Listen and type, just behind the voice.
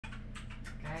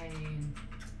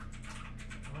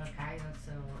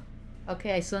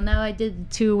Okay, so now I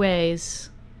did 2 ways.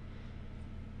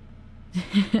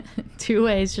 2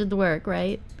 ways should work,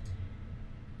 right?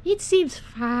 It seems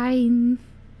fine.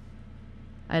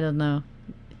 I don't know.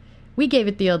 We gave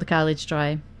it the old college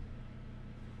try.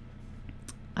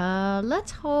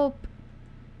 Let's hope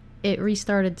it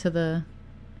restarted to the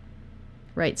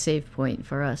right save point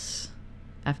for us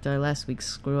after last week's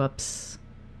screw-ups.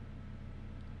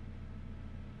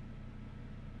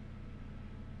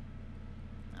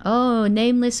 Oh,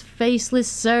 nameless, faceless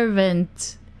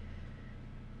servant.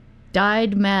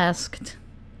 Died masked,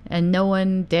 and no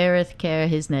one dareth care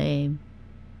his name.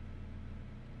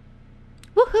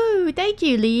 Woohoo! Thank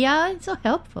you, Leon. So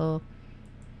helpful.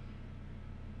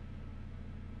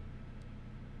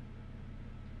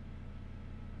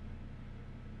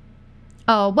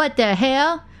 Oh, what the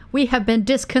hell? We have been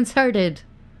disconcerted.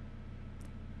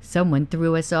 Someone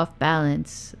threw us off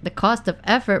balance. The cost of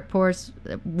effort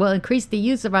will increase the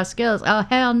use of our skills. Oh,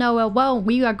 hell no, it won't.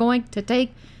 We are going to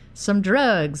take some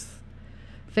drugs.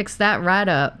 Fix that right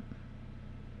up.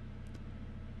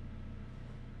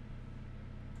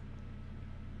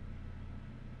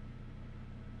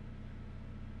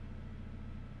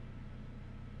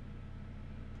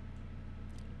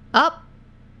 Up.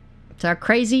 It's our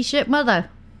crazy shit mother.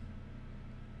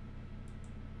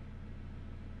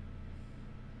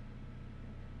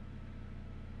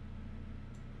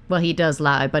 Well, he does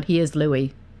lie, but he is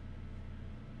Louis.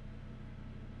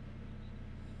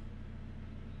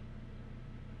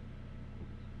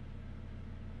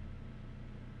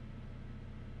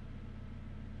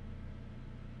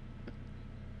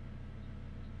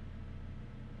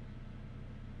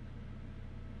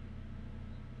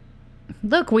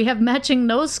 Look, we have matching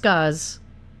nose scars.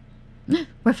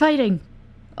 We're fighting.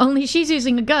 Only she's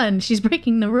using a gun. She's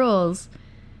breaking the rules.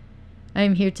 I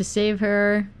am here to save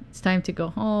her. It's time to go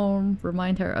home.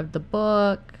 Remind her of the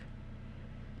book.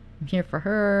 I'm here for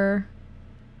her.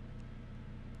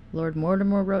 Lord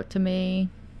Mortimer wrote to me.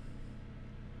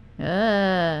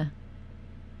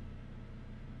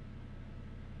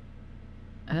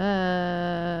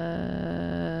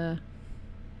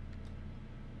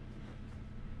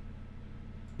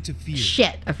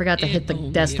 Shit, I forgot to hit the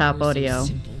desktop audio.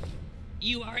 So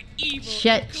you are evil.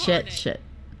 Shit.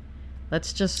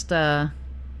 Let's just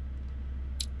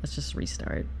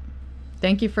restart.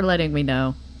 Thank you for letting me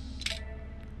know.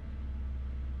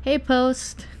 Hey,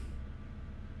 Post.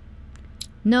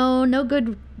 No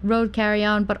good road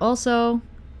carry-on, but also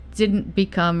didn't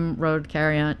become road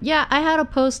carry-on. Yeah, I had to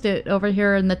post it over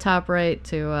here in the top right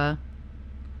to a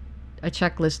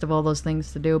checklist of all those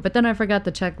things to do, but then I forgot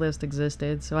the checklist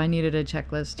existed, so I needed a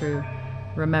checklist to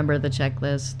remember the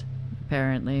checklist,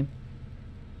 apparently.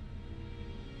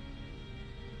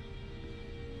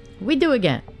 We do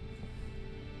again.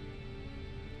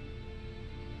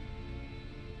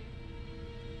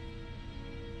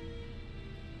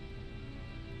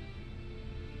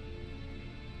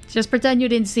 Just pretend you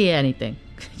didn't see anything.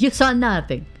 You saw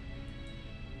nothing.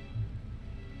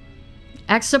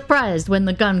 Act surprised when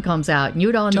the gun comes out and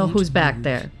you don't know who's back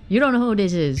there. You don't know who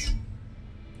this is.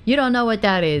 You don't know what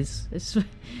that is. It's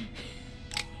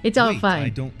all fine. I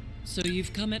don't... So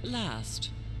you've come at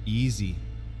last. Easy.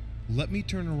 Let me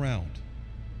turn around.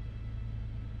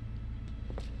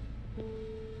 Oh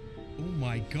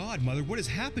my God, Mother, what has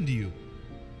happened to you?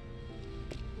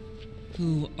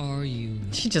 Who are you?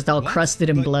 She's just all crusted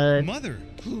in blood. Mother!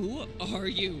 Who are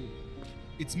you?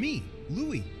 It's me,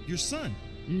 Louis, your son.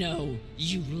 No,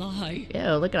 you lie.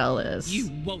 Ew, look at all this. You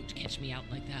won't catch me out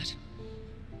like that.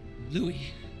 Louis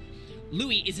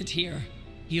isn't here.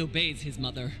 He obeys his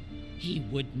mother. He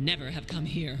would never have come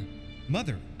here.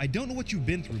 Mother, I don't know what you've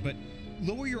been through, but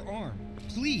lower your arm,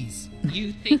 please.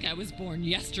 You think I was born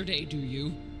yesterday, do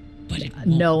you? But it won't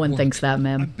no one work. thinks that,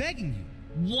 ma'am. I'm begging you.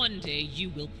 One day you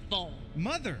will fall.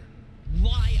 Mother!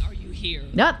 Why are you here?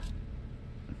 Nope.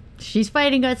 She's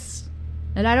fighting us.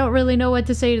 And I don't really know what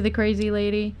to say to the crazy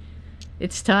lady.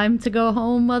 It's time to go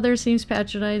home, Mother seems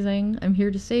patronizing. I'm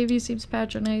here to save you seems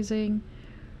patronizing.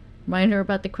 Remind her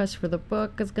about the quest for the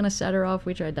book is gonna set her off.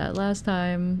 We tried that last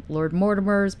time. Lord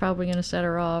Mortimer is probably gonna set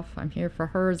her off. I'm here for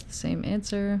her is the same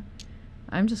answer.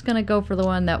 I'm just gonna go for the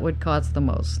one that would cost the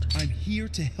most. I'm here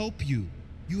to help you.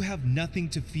 You have nothing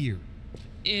to fear.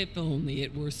 If only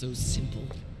it were so simple.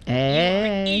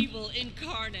 Hey. You are evil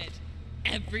incarnate.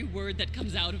 Every word that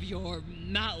comes out of your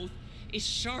mouth is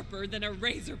sharper than a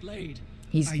razor blade.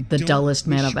 He's the dullest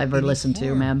man I've ever listened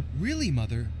to, ma'am. Really,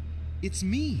 Mother? It's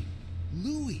me,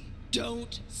 Louis.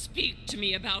 Don't speak to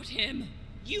me about him.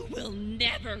 You will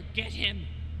never get him.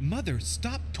 Mother,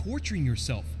 stop torturing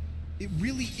yourself. It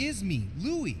really is me,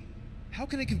 Louis. How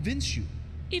can I convince you?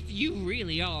 If you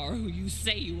really are who you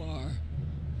say you are,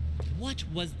 what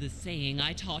was the saying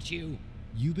I taught you?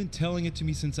 You've been telling it to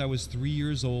me since I was 3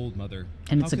 years old, Mother.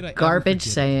 And How it's could I a ever garbage forget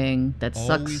it? saying that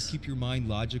Always sucks. keep your mind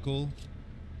logical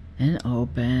And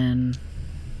open.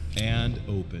 and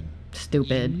open. You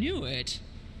Stupid. knew it.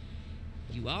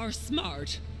 You are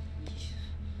smart.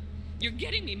 You're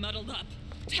getting me muddled up.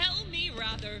 Tell me,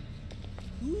 rather,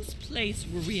 whose place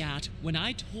were we at when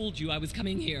I told you I was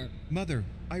coming here? Mother,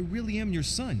 I really am your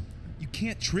son. You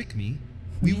can't trick me.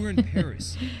 We were in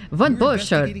Paris. Von We were Busch.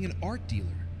 investigating an art dealer.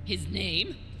 His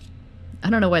name? I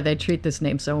don't know why they treat this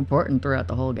name so important throughout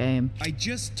the whole game. I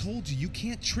just told you, you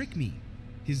can't trick me.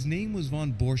 His name was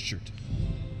Von Borchert.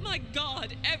 My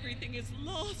God, everything is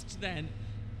lost then.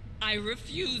 I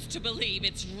refuse to believe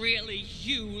it's really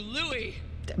you, Louis.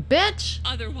 Bitch!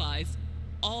 Otherwise,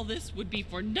 all this would be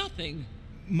for nothing.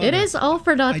 Mother, It is all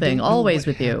for I don't nothing, know always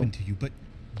what with you. happened to you, but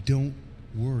don't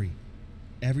worry.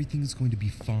 Everything's going to be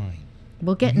fine.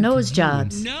 We'll get You nose can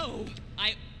jobs. No,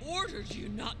 I ordered you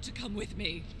not to come with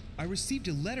me. I received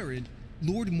a letter and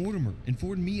Lord Mortimer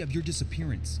informed me of your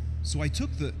disappearance. So I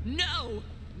took the... No!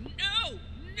 No!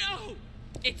 No!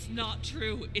 It's not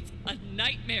true. It's a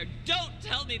nightmare. Don't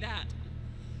tell me that.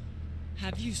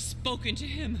 Have you spoken to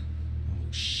him?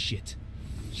 Oh, shit.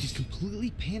 She's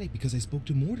completely panicked because I spoke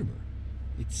to Mortimer.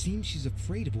 It seems she's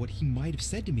afraid of what he might have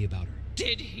said to me about her.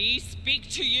 Did he speak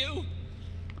to you?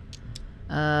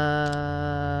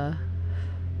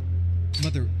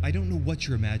 Mother, I don't know what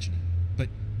you're imagining, but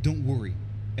don't worry.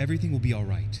 Everything will be all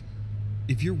right.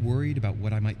 If you're worried about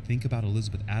what I might think about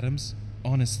Elizabeth Adams,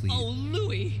 honestly... Oh,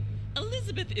 Louis!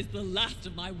 Elizabeth is the last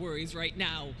of my worries right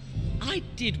now. I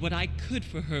did what I could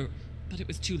for her, but it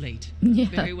was too late. Yeah.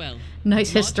 Very well.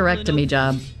 Nice Not hysterectomy enough.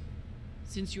 job.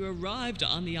 Since you arrived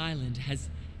on the island, has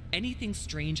anything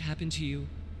strange happened to you?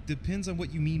 Depends on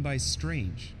what you mean by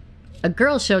strange. A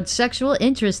girl showed sexual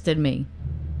interest in me.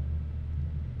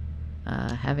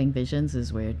 Having visions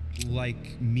is weird.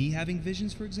 Like me having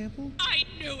visions, for example? I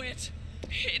knew it!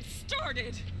 It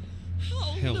started!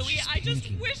 Oh, Hell, Louis, she's I just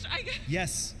panicking. wish I...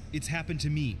 Yes, it's happened to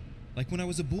me. Like when I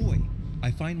was a boy.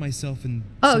 I find myself in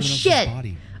Oh, someone else's shit.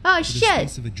 body. Oh, for the shit.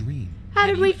 space of a dream. How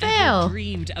did Have we you ever fail?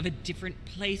 dreamed of a different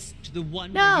place to the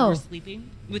one where No. you were sleeping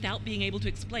without being able to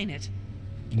explain it?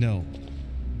 No.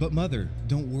 But Mother,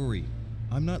 don't worry.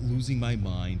 I'm not losing my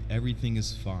mind. Everything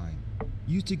is fine.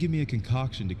 You used to give me a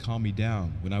concoction to calm me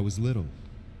down when I was little.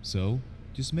 So,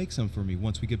 just make some for me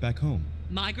once we get back home.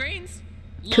 Migraines?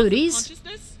 Loss Cooties? of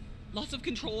consciousness? Loss of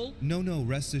control? No,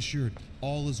 rest assured.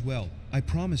 All is well. I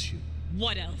promise you.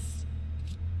 What else?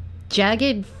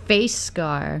 Jagged face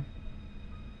scar.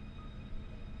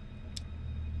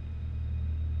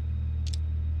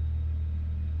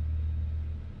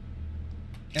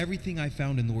 Everything I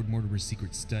found in Lord Mortimer's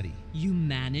secret study. You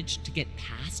managed to get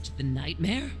past the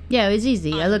nightmare? Yeah, it was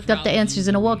easy. I I'm looked up proud the of you, answers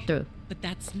in a Louis. walkthrough. But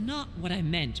that's not what I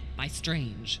meant by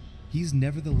strange. He's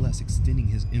nevertheless extending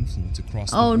his influence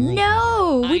across the Oh world.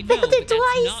 no! I We know, failed but it that's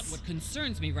twice! not what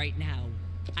concerns me right now.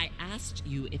 I asked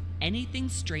you if anything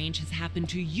strange has happened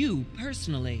to you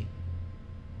personally.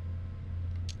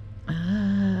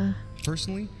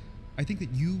 Personally, I think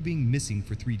that you being missing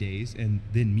for 3 days and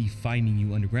then me finding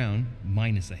you underground,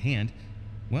 minus a hand,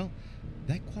 well,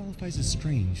 that qualifies as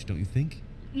strange, don't you think?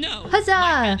 No, Huzzah!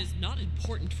 my hand is not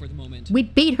important for the moment. We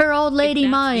beat her old lady if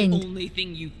that's mind. the only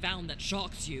thing you found that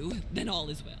shocks you, then all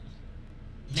is well.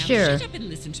 Now Sure. shut up and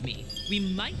listen to me. We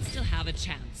might still have a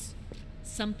chance.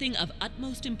 Something of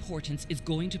utmost importance is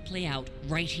going to play out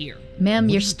right here. Ma'am,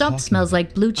 What your are you stump talking smells about?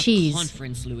 like blue A cheese.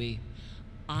 conference, Louis.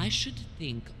 I should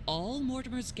think all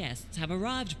Mortimer's guests have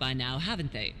arrived by now,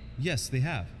 haven't they? Yes, they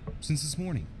have. Since this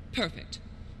morning. Perfect.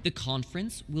 The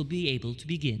conference will be able to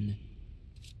begin.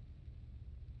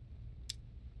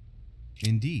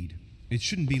 Indeed. It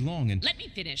shouldn't be long and... Let me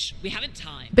finish. We haven't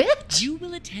time. Bitch! You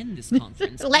will attend this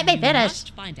conference. Let me and finish. You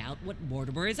must find out what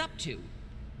Mortimer is up to.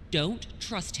 Don't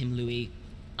trust him, Louis.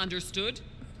 Understood?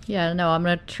 Yeah, no, I'm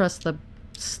gonna trust the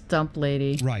stump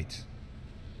lady. Right.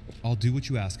 I'll do what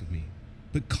you ask of me.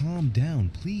 But calm down,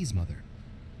 please, Mother.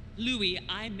 Louis,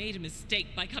 I made a mistake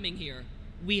by coming here.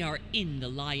 We are in the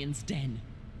lion's den.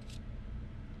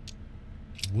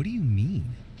 What do you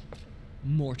mean?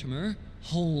 Mortimer,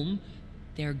 Holm,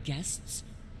 their guests.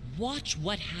 Watch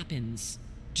what happens.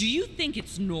 Do you think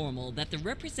it's normal that the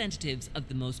representatives of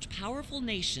the most powerful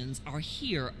nations are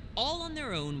here all on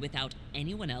their own without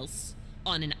anyone else?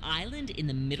 On an island in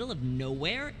the middle of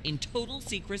nowhere in total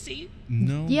secrecy?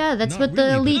 No. Yeah, that's not what the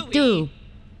really, but- elite do.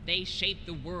 They shape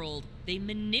the world. They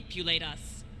manipulate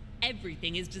us.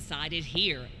 Everything is decided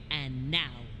here and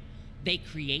now. They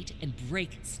create and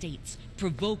break states,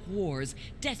 provoke wars,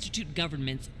 destitute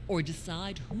governments, or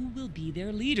decide who will be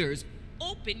their leaders.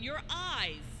 Open your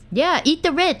eyes! Yeah, eat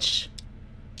the rich!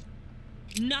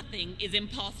 Nothing is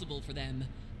impossible for them.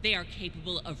 They are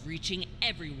capable of reaching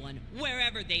everyone,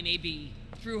 wherever they may be.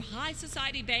 Through high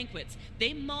society banquets,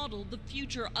 they model the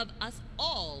future of us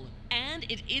all. And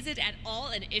it isn't at all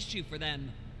an issue for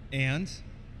them. And?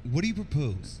 What do you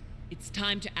propose? It's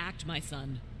time to act, my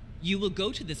son. You will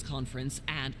go to this conference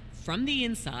and, from the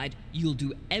inside, you'll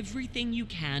do everything you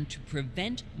can to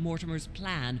prevent Mortimer's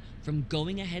plan from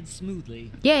going ahead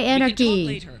smoothly. Yay, anarchy! We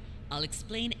can talk later. I'll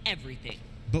explain everything.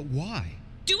 But why?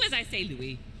 Do as I say,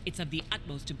 Louis. It's of the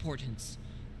utmost importance.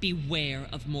 Beware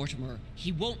of Mortimer.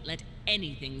 He won't let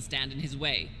anything stand in his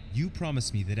way. You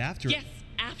promised me that after... Yes,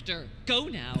 after. Go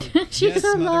now. She's yes,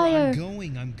 a Mother, liar.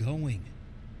 I'm going.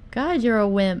 God, you're a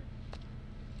wimp.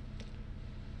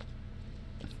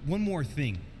 One more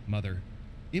thing, Mother.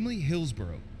 Emily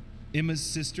Hillsborough, Emma's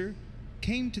sister,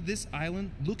 came to this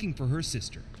island looking for her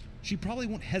sister. She probably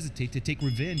won't hesitate to take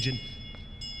revenge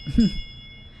and...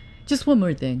 Just one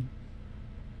more thing.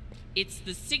 It's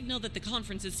the signal that the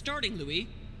conference is starting, Louis.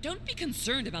 Don't be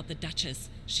concerned about the Duchess.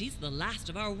 She's the last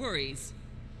of our worries.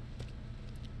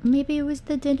 Maybe it was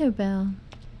the dinner bell.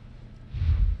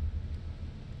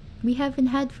 We haven't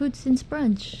had food since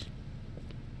brunch.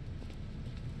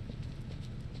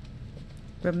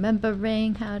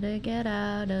 Remembering how to get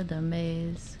out of the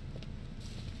maze.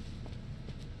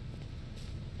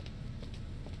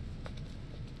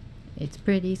 It's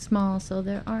pretty small, so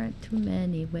there aren't too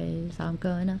many ways. I'm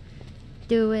gonna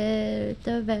do it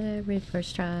the very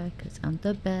first try, 'cause I'm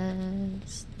the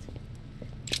best.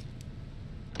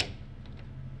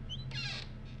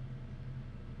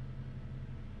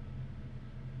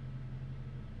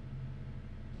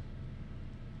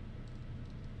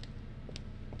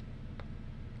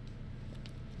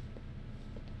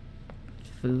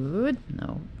 Food?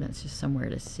 No, that's just somewhere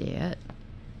to see it.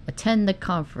 Attend the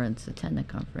conference. Attend the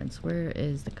conference. Where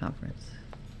is the conference?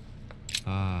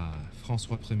 Ah,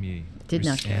 François Premier. Did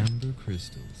not care. Amber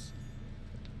crystals.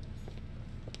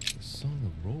 The song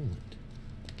of Roland.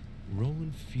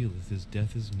 Roland feeleth his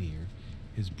death is near.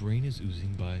 His brain is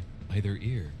oozing by either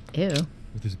ear. Ew.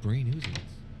 With his brain oozing.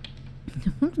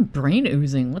 Brain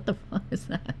oozing? What the fuck is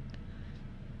that?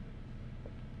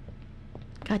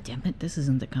 God damn it, this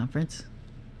isn't the conference.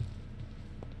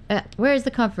 Where is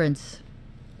the conference?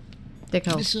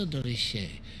 Dicko. Monsieur de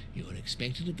Richet, you are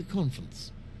expected at the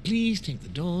conference. Please take the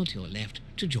door to your left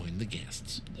to join the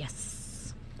guests.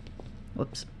 Yes.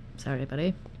 Whoops. Sorry,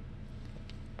 buddy.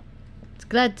 It's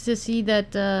glad to see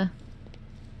that,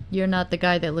 you're not the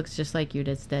guy that looks just like you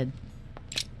that's dead.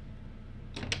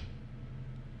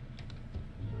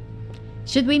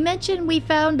 Should we mention we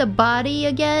found a body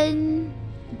again?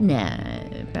 Nah,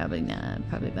 probably not.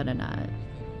 Probably better not.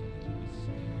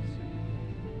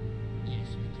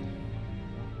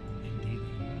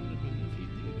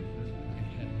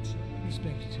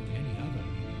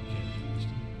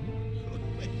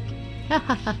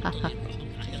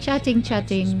 Chatting,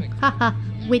 haha,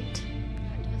 wit,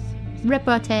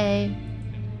 repartee,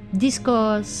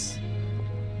 discourse,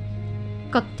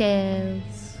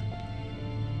 cocktails.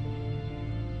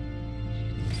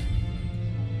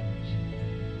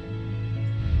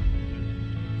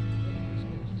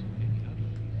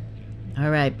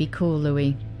 Alright, be cool,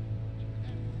 Louis.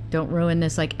 Don't ruin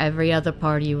this like every other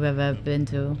party you've ever been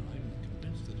to.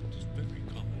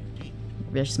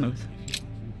 Real smooth.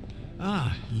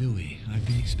 Ah, Louis, I've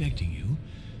been expecting you.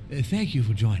 Thank you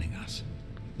for joining us.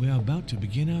 We are about to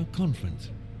begin our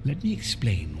conference. Let me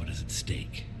explain what is at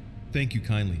stake. Thank you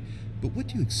kindly, but what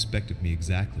do you expect of me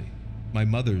exactly? My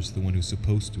mother's the one who's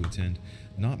supposed to attend,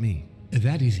 not me.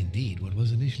 That is indeed what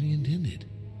was initially intended.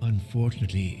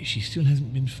 Unfortunately, she still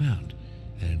hasn't been found,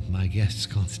 and my guests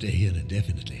can't stay here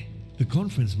indefinitely. The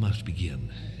conference must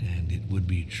begin, and it would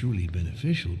be truly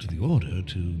beneficial to the Order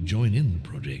to join in the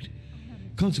project.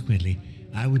 Consequently,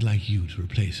 I would like you to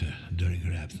replace her during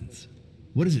her absence.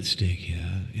 What is at stake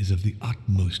here is of the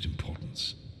utmost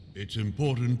importance. It's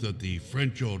important that the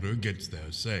French Order gets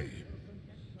their say.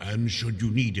 And should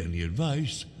you need any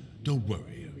advice, don't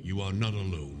worry, you are not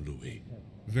alone, Louis.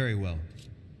 Very well.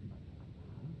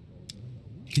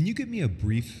 Can you give me a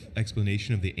brief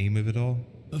explanation of the aim of it all?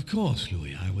 Of course,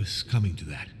 Louis, I was coming to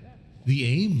that. The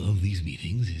aim of these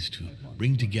meetings is to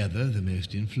bring together the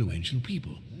most influential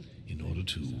people in order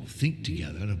to think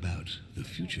together about the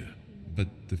future. But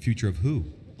the future of who?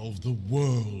 Of the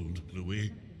world,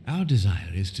 Louis. Our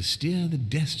desire is to steer the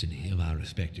destiny of our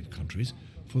respective countries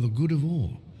for the good of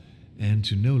all, and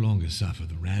to no longer suffer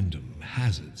the random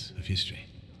hazards of history.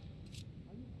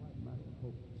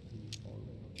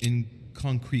 in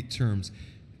concrete terms,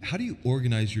 how do you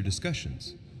organize your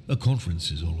discussions? A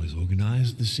conference is always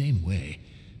organized the same way.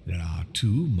 There are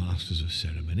two masters of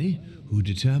ceremony who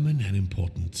determine an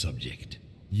important subject.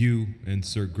 You and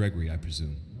Sir Gregory, I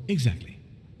presume. Exactly.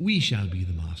 We shall be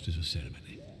the masters of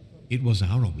ceremony. It was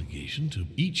our obligation to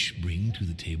each bring to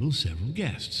the table several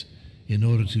guests in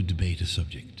order to debate a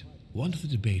subject. Once the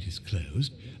debate is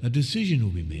closed, a decision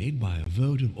will be made by a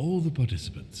vote of all the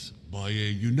participants. By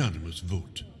a unanimous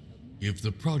vote. If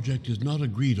the project is not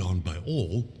agreed on by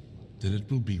all, then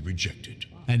it will be rejected.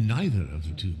 And neither of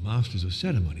the two masters of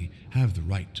ceremony have the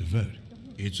right to vote.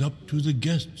 It's up to the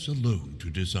guests alone to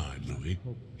decide, Louis.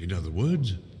 In other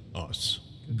words, us.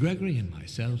 Gregory and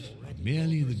myself are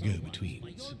merely the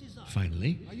go-betweens.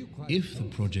 Finally, if the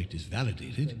project is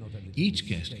validated, each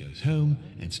guest goes home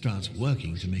and starts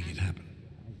working to make it happen.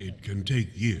 It can take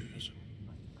years.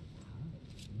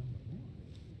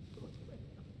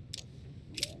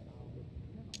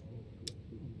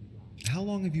 How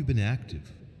long have you been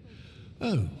active?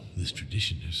 Oh, this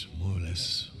tradition has more or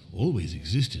less always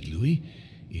existed, Louis.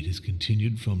 It has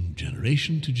continued from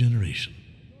generation to generation.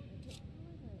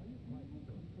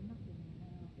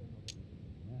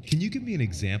 Can you give me an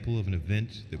example of an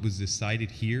event that was decided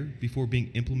here before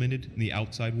being implemented in the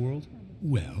outside world?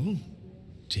 Well,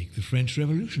 take the French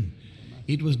Revolution.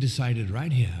 It was decided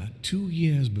right here 2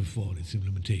 years before its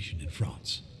implementation in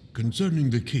France. Concerning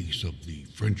the case of the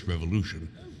French Revolution,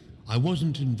 I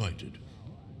wasn't invited.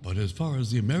 But as far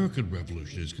as the American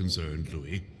Revolution is concerned,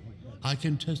 Louis, I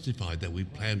can testify that we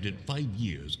planned it 5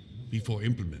 years before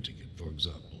implementing it, for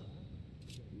example.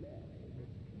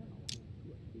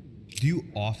 Do you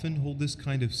often hold this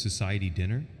kind of society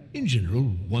dinner? In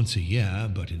general, once a year,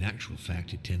 but in actual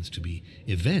fact it tends to be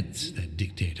events that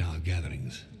dictate our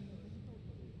gatherings.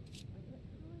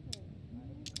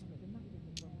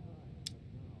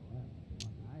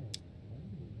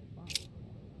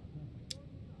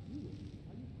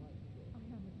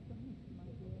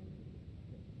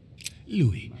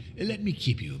 Louis, let me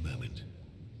keep you a moment.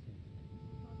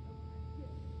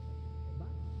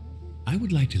 I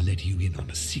would like to let you in on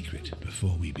a secret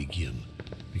before we begin,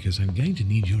 because I'm going to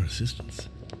need your assistance.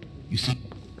 You see,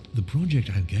 the project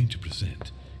I'm going to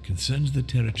present concerns the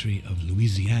territory of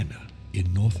Louisiana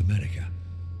in North America.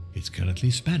 It's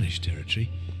currently Spanish territory,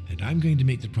 and I'm going to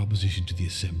make the proposition to the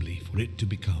Assembly for it to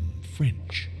become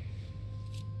French.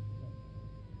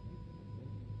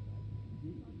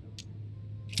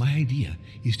 My idea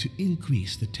is to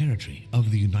increase the territory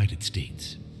of the United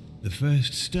States. The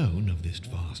first stone of this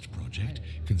vast project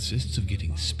consists of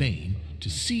getting Spain to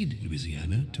cede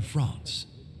Louisiana to France.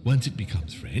 Once it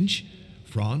becomes French,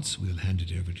 France will hand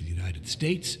it over to the United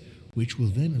States, which will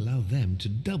then allow them to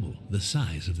double the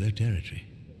size of their territory.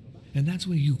 And that's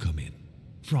where you come in.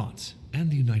 France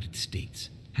and the United States,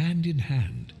 hand in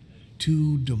hand,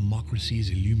 two democracies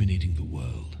illuminating the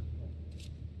world.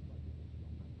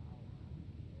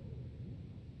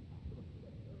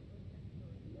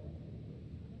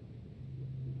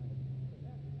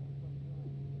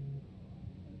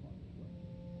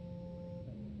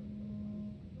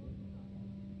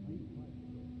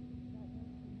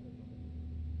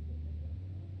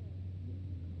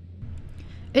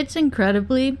 It's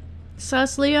incredibly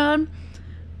sus, Leon,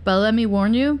 but let me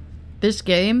warn you, this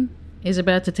game is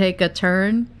about to take a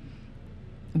turn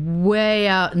way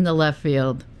out in the left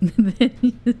field.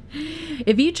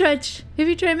 If you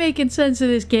try making sense of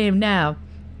this game now,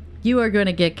 you are going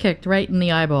to get kicked right in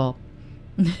the eyeball.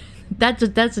 That's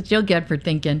what you'll get for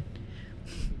thinking.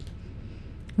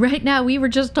 Right now, we were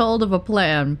just told of a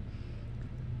plan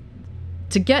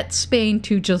to get Spain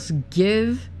to just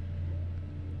give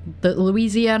the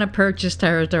Louisiana Purchase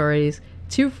territories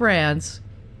to France,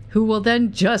 who will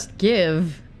then just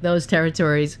give those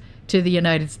territories to the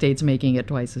United States, making it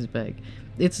twice as big.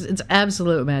 It's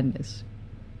absolute madness.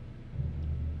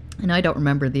 And I don't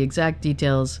remember the exact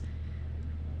details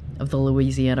of the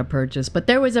Louisiana Purchase, but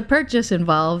there was a purchase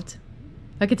involved.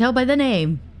 I could tell by the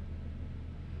name.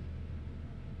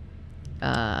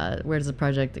 Where does the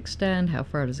project extend? How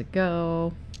far does it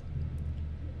go?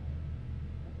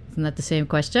 Isn't that the same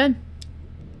question?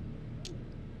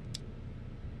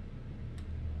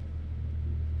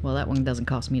 Well, that one doesn't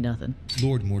cost me nothing.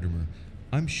 Lord Mortimer,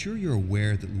 I'm sure you're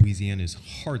aware that Louisiana is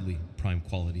hardly prime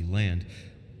quality land.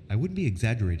 I wouldn't be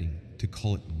exaggerating to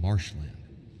call it marshland.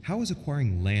 How is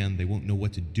acquiring land they won't know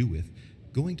what to do with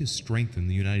going to strengthen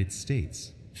the United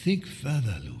States? Think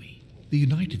further, Louis. The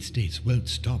United States won't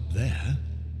stop there.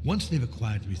 Once they've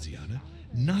acquired Louisiana,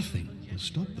 nothing will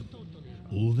stop them.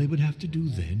 All they would have to do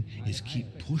then is keep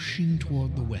pushing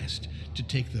toward the west to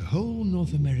take the whole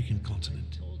North American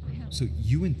continent. So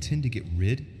you intend to get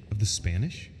rid of the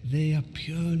Spanish? They are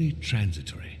purely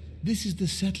transitory. This is the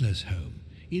settlers' home.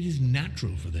 It is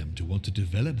natural for them to want to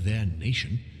develop their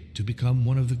nation to become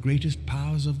one of the greatest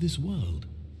powers of this world.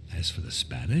 As for the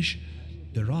Spanish,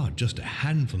 there are just a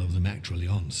handful of them actually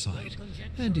on site,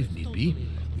 and if need be,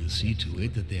 we'll see to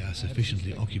it that they are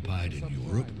sufficiently occupied in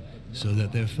Europe so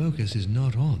that their focus is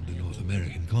not on the North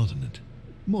American continent.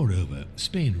 Moreover,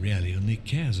 Spain really only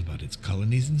cares about its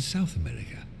colonies in South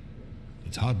America.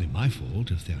 It's hardly my fault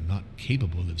if they are not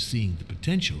capable of seeing the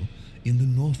potential in the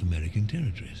North American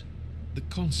territories. The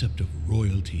concept of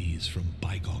royalty is from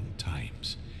bygone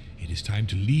times. It is time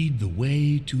to lead the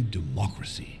way to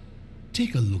democracy.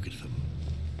 Take a look at them.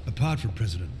 Apart from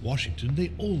President Washington,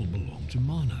 they all belong to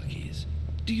monarchies.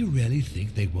 Do you really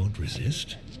think they won't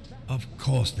resist? Of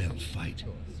course they'll fight,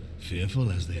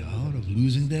 fearful as they are of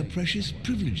losing their precious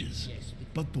privileges.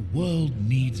 But the world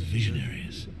needs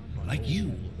visionaries, like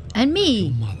you. And me.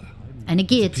 Your mother. And a It's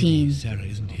pity guillotine. Sarah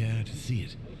isn't here to see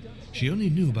it. She only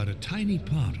knew about a tiny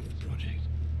part of the project.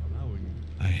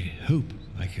 I hope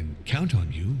I can count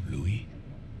on you, Louis.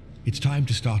 It's time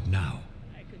to start now.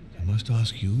 I must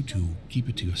ask you to keep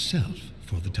it to yourself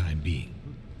for the time being.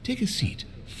 Take a seat,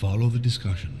 follow the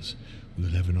discussions. We'll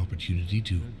have an opportunity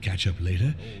to catch up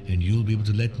later, and you'll be able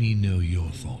to let me know your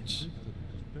thoughts.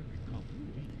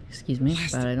 Excuse me,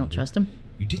 but I don't trust him.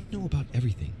 You didn't know about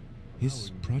everything.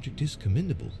 His project is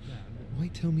commendable. Why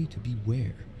tell me to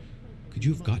beware? Could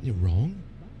you have gotten it wrong?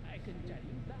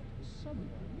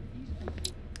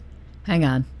 Hang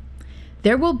on.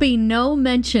 There will be no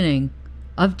mentioning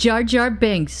of Jar Jar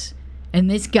Binks in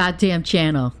this goddamn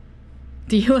channel.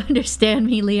 Do you understand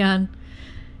me, Leon?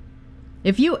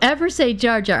 If you ever say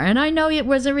Jar Jar, and I know it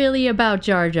wasn't really about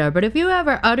Jar Jar, but if you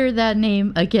ever utter that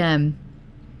name again,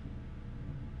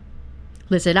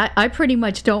 listen, I pretty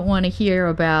much don't want to hear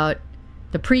about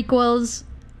the prequels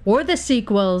or the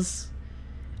sequels.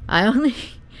 I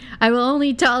will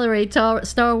only tolerate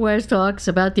Star Wars talks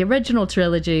about the original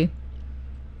trilogy.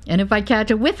 And if I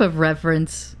catch a whiff of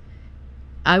reference,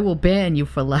 I will ban you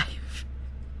for life.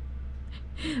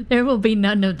 There will be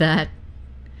none of that.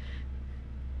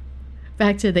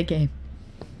 Back to the game.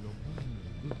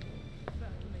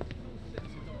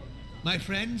 My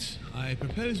friends, I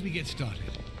propose we get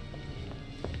started.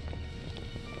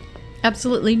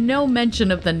 Absolutely no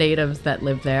mention of the natives that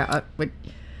live there.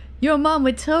 Your mom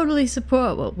would totally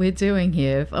support what we're doing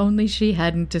here if only she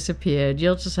hadn't disappeared.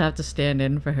 You'll just have to stand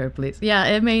in for her, please. Yeah,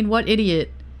 I mean, what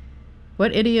idiot?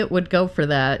 What idiot would go for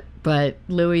that? But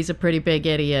Louis a pretty big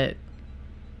idiot.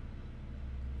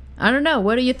 I don't know.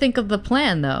 What do you think of the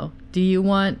plan, though? Do you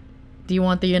want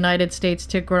the United States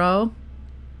to grow?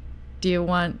 Do you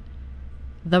want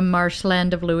the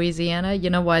marshland of Louisiana?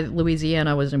 You know why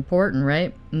Louisiana was important,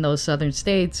 right? In those southern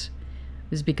states.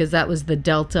 It was because that was the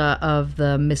delta of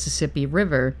the Mississippi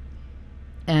River.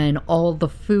 And all the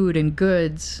food and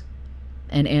goods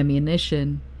and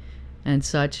ammunition and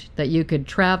such that you could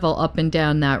travel up and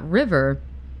down that river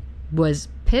was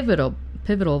pivotal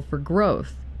for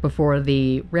growth before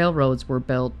the railroads were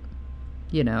built,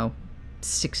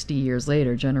 60 years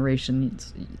later,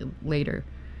 generations later.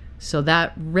 So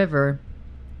that river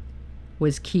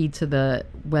was key to the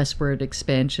westward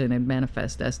expansion and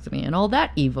manifest destiny and all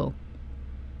that evil.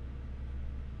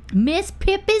 Miss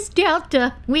Pippa's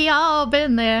Delta. We all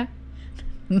been there.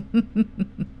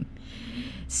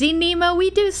 See, Nemo,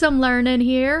 we do some learning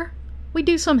here. We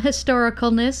do some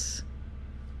historicalness.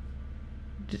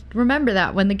 Just remember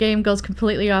that when the game goes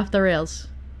completely off the rails.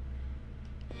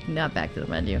 Not back to the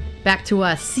menu. Back to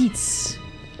our seats.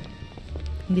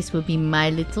 This will be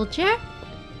my little chair.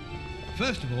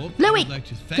 First of all, Louis, I'd like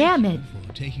to damn thank it. you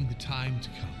for taking the time to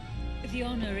come. The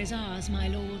honor is ours, my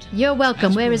lord. You're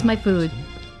welcome. As Where per is my our food? custom,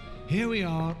 here we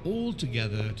are all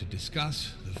together to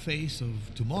discuss the face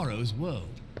of tomorrow's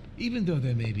world. Even though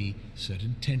there may be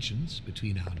certain tensions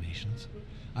between our nations,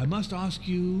 I must ask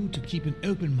you to keep an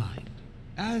open mind.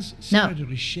 As Sarah de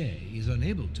Richet is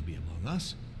unable to be among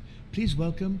us, please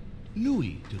welcome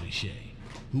Louis de Richet,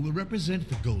 who will represent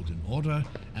the Golden Order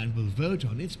and will vote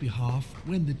on its behalf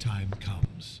when the time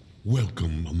comes.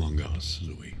 Welcome among us,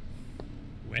 Louis.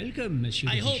 Welcome, Monsieur.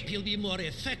 I hope he'll be more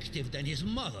effective than his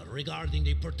mother regarding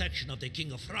the protection of the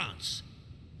King of France.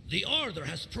 The Order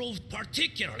has proved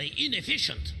particularly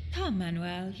inefficient. Come,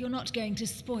 Manuel, you're not going to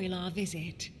spoil our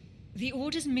visit. The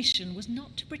Order's mission was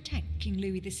not to protect King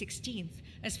Louis XVI,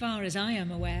 as far as I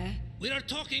am aware. We are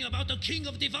talking about the King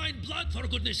of Divine Blood, for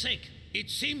goodness sake. It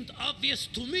seemed obvious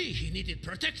to me he needed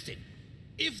protecting.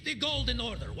 If the Golden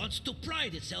Order wants to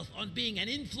pride itself on being an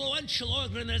influential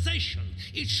organization,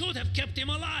 it should have kept him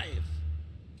alive.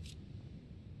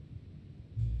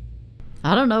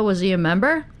 I don't know, was he a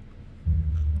member?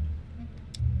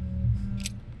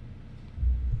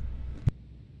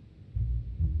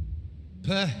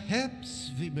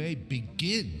 Perhaps we may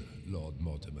begin, Lord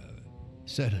Mortimer.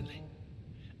 Certainly.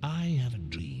 I have a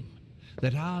dream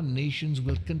that our nations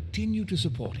will continue to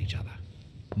support each other,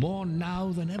 more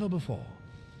now than ever before.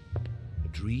 A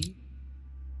dream?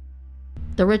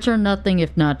 The rich are nothing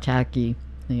if not tacky.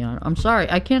 Leon. I'm sorry,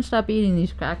 I can't stop eating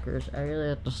these crackers. I really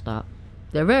have to stop.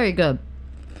 They're very good.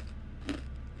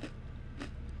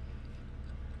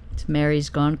 It's Mary's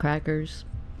Gone crackers.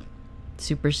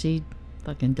 Super Seed.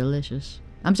 Fucking delicious.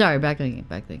 I'm sorry, back to the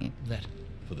game. That,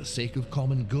 for the sake of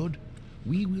common good,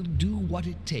 we will do what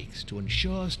it takes to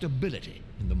ensure stability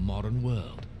in the modern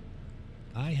world.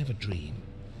 I have a dream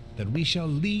that we shall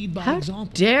lead by example.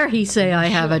 How dare he say I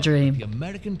have a dream? The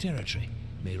American territory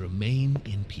may remain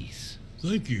in peace.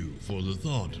 Thank you for the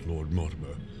thought, Lord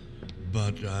Mortimer.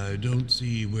 But I don't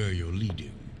see where you're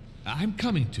leading. I'm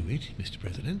coming to it, Mr.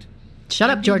 President. Shut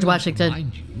up, George Washington.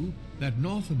 Remind you that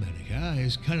North America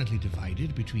is currently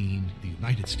divided between the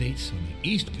United States on the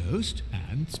east coast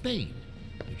and Spain,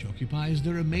 which occupies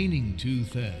the remaining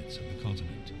 2/3 of the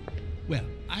continent. Well,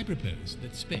 I propose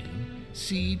that Spain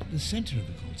cede the center of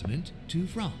the continent to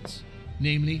France,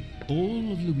 namely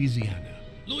all of Louisiana.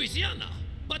 Louisiana?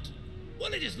 But,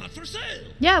 well, it is not for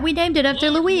sale. Yeah, we named it after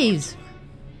Lord Louise. Mortimer,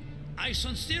 I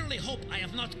sincerely hope I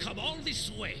have not come all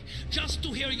this way just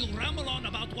to hear you ramble on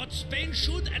about what Spain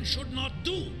should and should not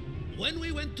do. When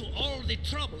we went to all the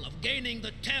trouble of gaining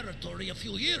the territory a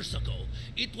few years ago,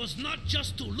 it was not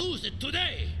just to lose it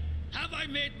today. Have I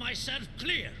made myself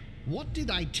clear? What did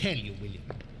I tell you, William?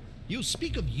 You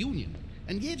speak of union,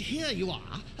 and yet here you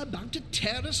are, about to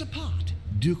tear us apart.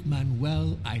 Duke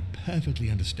Manuel, I perfectly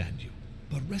understand you.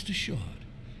 But rest assured,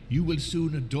 you will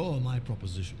soon adore my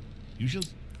proposition. You shall...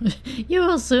 You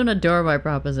will soon adore my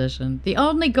proposition. The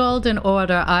only golden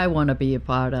order I want to be a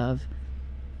part of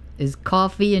is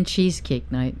coffee and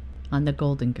cheesecake night on the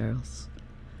Golden Girls.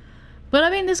 But I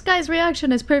mean, this guy's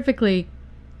reaction is perfectly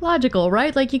logical,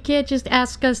 right? Like, you can't just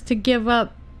ask us to give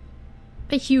up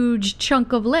a huge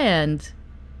chunk of land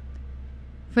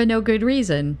for no good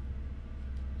reason.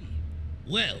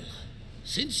 Well,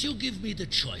 since you give me the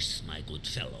choice, my good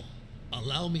fellow,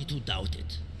 allow me to doubt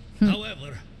it.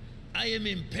 However, I am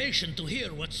impatient to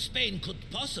hear what Spain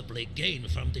could possibly gain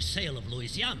from the sale of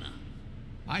Louisiana.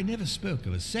 I never spoke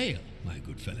of a sale, my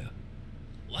good fellow.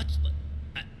 What?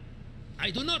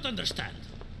 I do not understand.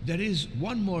 There is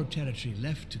one more territory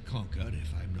left to conquer,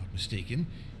 if I'm not mistaken,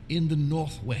 in the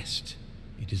northwest.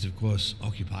 It is, of course,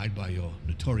 occupied by your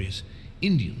notorious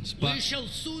Indians, but... We shall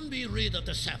soon be rid of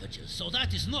the savages, so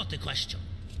that is not a question.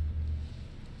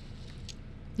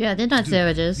 Yeah, they're not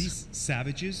savages. These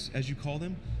savages, as you call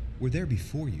them, were there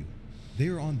before you. They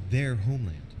are on their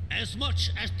homeland. As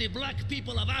much as the black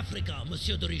people of Africa,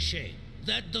 Monsieur de Richet.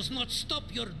 That does not stop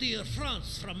your dear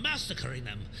France from massacring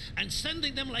them and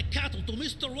sending them like cattle to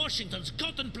Mr. Washington's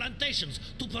cotton plantations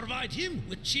to provide him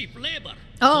with cheap labor.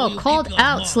 Oh, So called keep your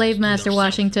out, morals Slave to Master yourself,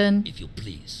 Washington. if you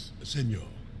please. Senor,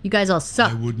 You guys all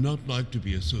suck. I would not like to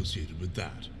be associated with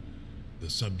that. The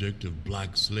subject of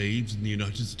black slaves in the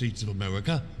United States of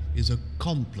America is a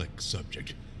complex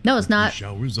subject. No, it's which not. We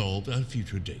shall resolve at a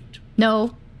future date.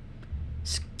 No.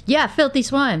 Yeah, filthy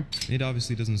swine. It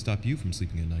obviously doesn't stop you from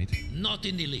sleeping at night. Not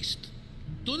in the least.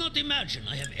 Do not imagine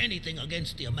I have anything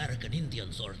against the American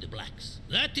Indians or the blacks.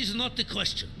 That is not the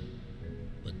question.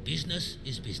 But business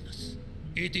is business.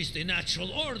 It is the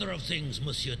natural order of things,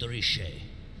 Monsieur de Richet.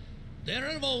 There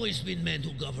have always been men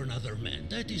who govern other men.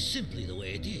 That is simply the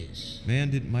way it is.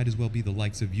 And it might as well be the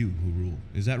likes of you who rule.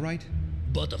 Is that right?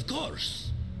 But of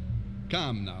course.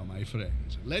 Come now, my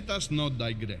friends. Let us not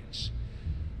digress.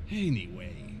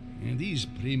 Anyway, these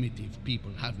primitive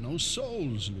people have no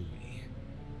souls, Louis.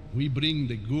 We bring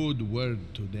the good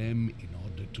word to them in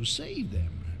order to save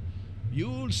them.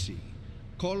 You'll see.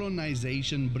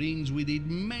 Colonization brings with it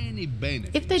many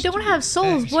benefits. If they don't have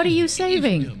souls, what are you If you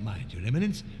saving? don't mind, Your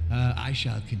Eminence, I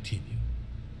shall continue.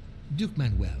 Duke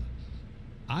Manuel,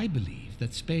 I believe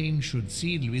that Spain should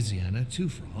cede Louisiana to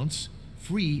France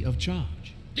free of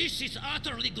charge. This is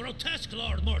utterly grotesque,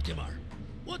 Lord Mortimer.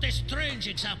 What a strange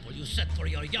example you set for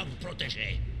your young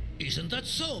protégé. Isn't that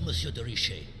so, Monsieur de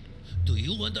Richet? Do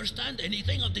you understand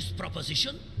anything of this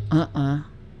proposition?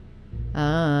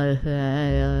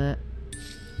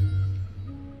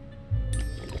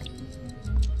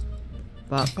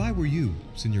 If I were you,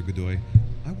 Senor Godoy,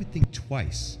 I would think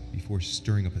twice before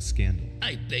stirring up a scandal.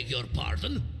 I beg your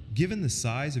pardon? Given the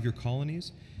size of your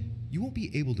colonies, you won't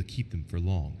be able to keep them for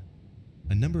long.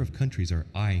 A number of countries are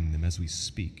eyeing them as we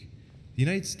speak. The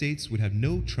United States would have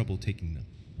no trouble taking them.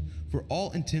 For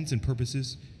all intents and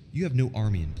purposes, you have no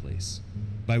army in place.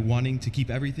 By wanting to keep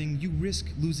everything, you risk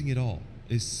losing it all,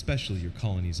 especially your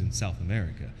colonies in South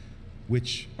America,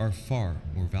 which are far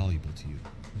more valuable to you.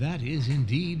 That is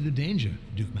indeed the danger,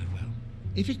 Duke Manuel.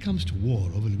 If it comes to war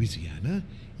over Louisiana,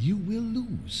 you will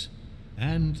lose.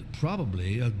 And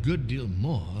probably a good deal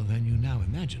more than you now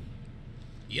imagine.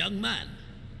 Young man,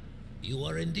 you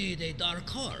are indeed a dark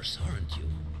horse, aren't you?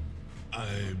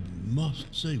 I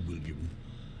must say, William,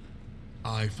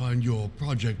 I find your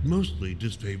project mostly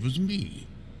disfavors me.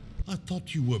 I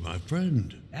thought you were my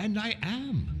friend. And I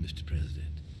am, Mr. President.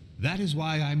 That is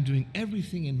why I'm doing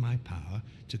everything in my power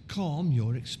to calm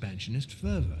your expansionist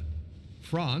fervor.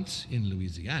 France, in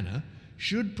Louisiana,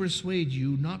 should persuade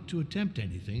you not to attempt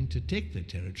anything to take the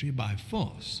territory by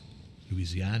force.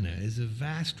 Louisiana is a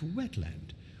vast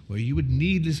wetland where you would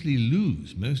needlessly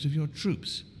lose most of your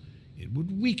troops. It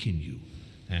would weaken you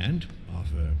and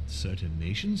offer certain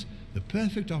nations the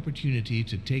perfect opportunity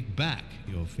to take back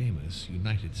your famous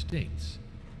United States.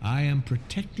 I am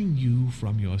protecting you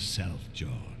from yourself,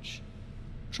 George.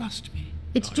 Trust me.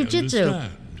 It's I jujitsu.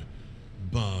 understand.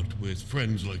 But with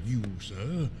friends like you,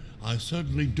 sir, I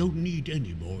certainly don't need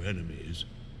any more enemies.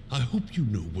 I hope you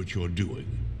know what you're doing.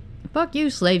 Fuck you,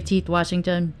 slave teeth,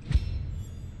 Washington.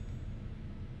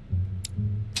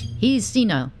 He's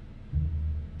senile.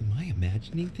 Am I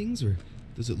imagining things, or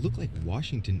does it look like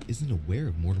Washington isn't aware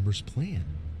of Mortimer's plan?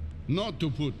 Not to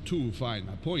put too fine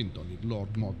a point on it,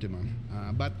 Lord Mortimer,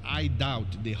 but I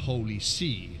doubt the Holy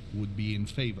See would be in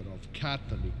favor of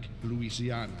Catholic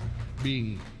Louisiana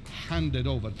being handed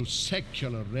over to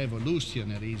secular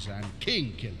revolutionaries and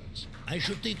king killers. I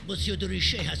should think Monsieur de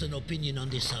Richet has an opinion on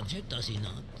this subject, does he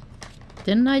not?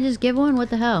 Didn't I just give one? What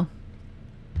the hell?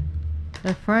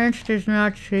 The French does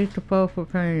not seek the Pope's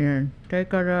opinion.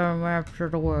 Take other maps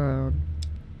of the world.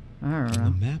 I don't On the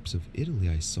know. maps of Italy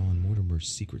I saw in Mortimer's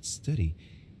secret study,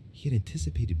 he had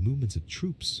anticipated movements of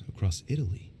troops across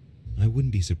Italy. I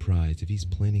wouldn't be surprised if he's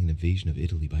planning an invasion of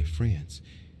Italy by France,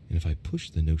 and if I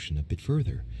push the notion a bit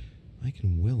further, I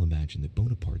can well imagine that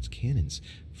Bonaparte's cannons,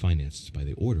 financed by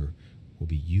the Order, will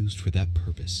be used for that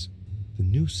purpose. The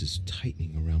noose is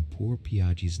tightening around poor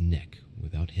Piaggi's neck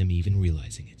without him even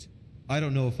realizing it. I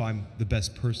don't know if I'm the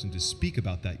best person to speak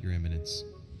about that, Your Eminence.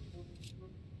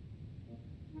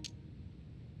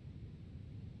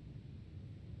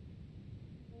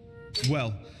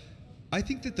 Well, I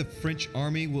think that the French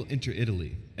army will enter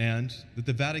Italy, and that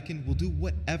the Vatican will do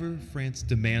whatever France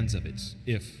demands of it,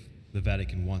 if the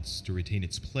Vatican wants to retain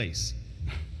its place.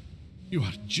 You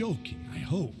are joking, I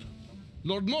hope.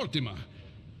 Lord Mortimer,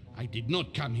 I did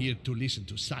not come here to listen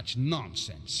to such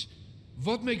nonsense.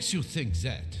 What makes you think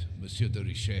that, Monsieur de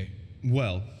Richet?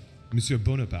 Well, Monsieur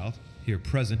Bonaparte, here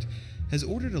present, has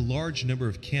ordered a large number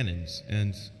of cannons,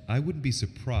 and I wouldn't be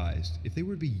surprised if they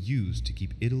were to be used to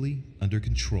keep Italy under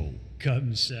control.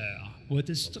 Come, sir. What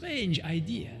a strange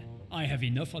idea. I have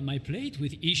enough on my plate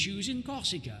with issues in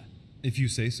Corsica. If you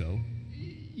say so.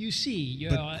 You see,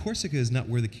 you're... But Corsica is not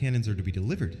where the cannons are to be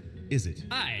delivered, is it?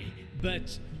 Aye,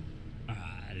 but...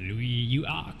 Louis, you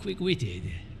are quick-witted.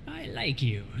 I like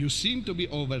you. You seem to be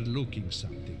overlooking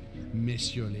something,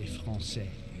 Messieurs les Français.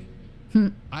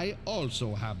 I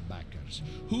also have backers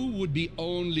who would be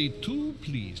only too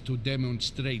pleased to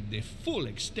demonstrate the full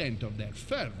extent of their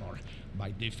fervor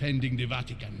by defending the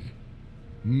Vatican.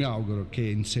 Mi auguro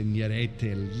che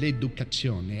insegnerete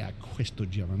l'educazione a questo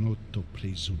giovanotto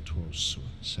presuntuoso,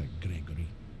 Sir Gregory.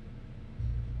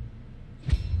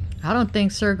 I don't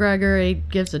think Sir Gregory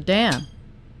gives a damn.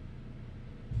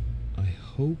 I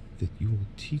hope that you will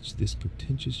teach this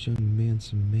pretentious young man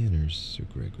some manners, Sir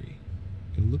Gregory.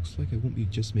 It looks like I won't be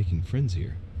just making friends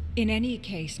here. In any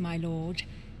case, my lord,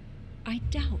 I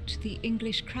doubt the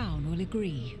English crown will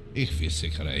agree. Ich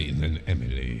versichere Ihnen,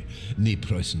 Emily, nie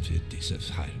Preußen wird diese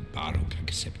Vereinbarung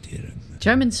akzeptieren.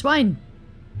 German swine.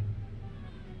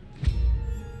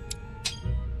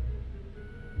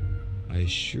 I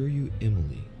assure you,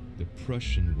 Emily, the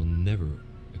Prussian will never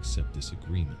accept this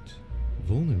agreement.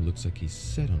 Volner looks like he's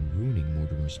set on ruining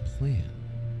Mortimer's plan.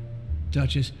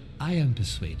 Duchess, I am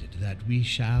persuaded that we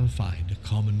shall find a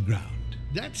common ground.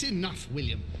 That's enough,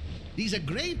 William. These are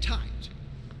grave times.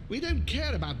 We don't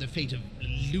care about the fate of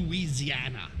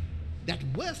Louisiana. That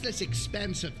worthless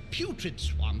expanse of putrid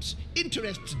swamps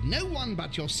interests no one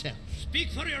but yourself. Speak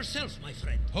for yourself, my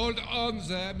friend. Hold on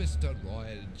there, Mr.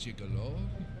 Royal Gigolo.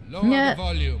 Lower Yeah. the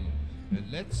volume,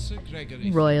 and let Sir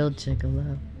Gregory... Royal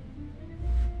Gigolo.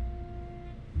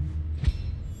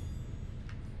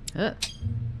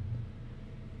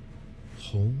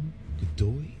 Holm,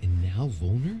 Godoy, and now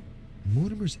Volner?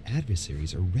 Mortimer's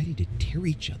adversaries are ready to tear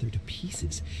each other to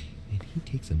pieces, And he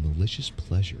takes a malicious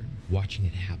pleasure in watching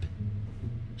it happen.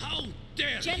 How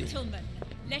dare you! Gentlemen,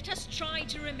 let us try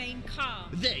to remain calm.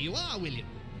 There you are, William.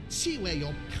 See where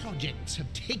your projects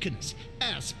have taken us,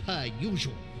 as per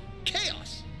usual.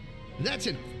 Chaos! That's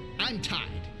enough. I'm tired.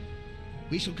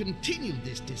 We shall continue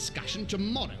this discussion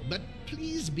tomorrow, but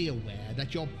please be aware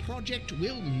that your project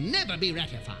will never be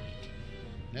ratified.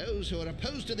 Those who are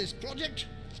opposed to this project,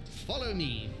 follow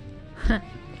me.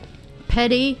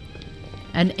 Petty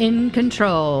and in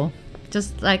control.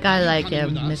 Just like I like Coming him,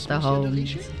 with us, Mr. Monsieur Holmes.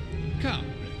 Delicieux? Come,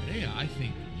 Gregory, I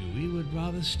think Louis would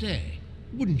rather stay.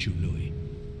 Wouldn't you, Louis?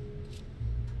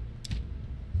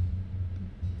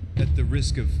 At the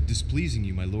risk of displeasing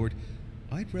you, my lord,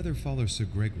 I'd rather follow Sir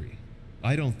Gregory.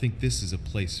 I don't think this is a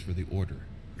place for the Order.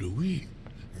 Louis?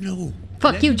 No.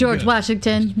 Fuck Let you, him George go.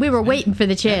 Washington. We were waiting for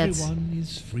the chance. Everyone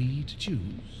is free to choose.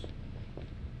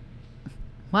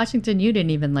 Washington, you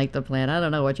didn't even like the plan. I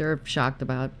don't know what you're shocked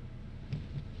about.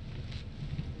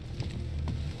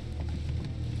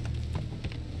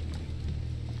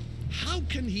 How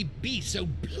can he be so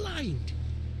blind?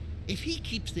 If he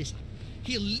keeps this up,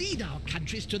 he'll lead our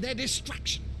countries to their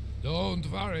destruction. Don't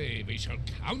worry, we shall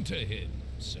counter him,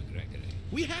 Sir Gregory.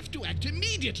 We have to act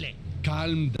immediately.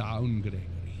 Calm down, Gregory.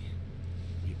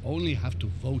 We only have to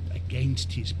vote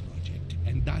against his project,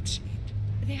 and that's it.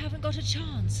 They haven't got a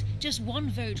chance. Just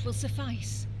one vote will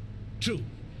suffice. True,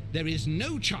 there is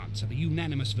no chance of a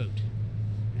unanimous vote,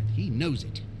 and he knows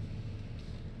it.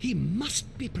 He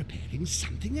must be preparing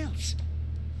something else.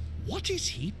 What is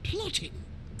he plotting?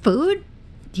 Food?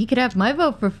 He could have my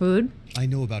vote for food. I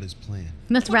know about his plan.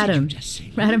 Let's What rat did you him. just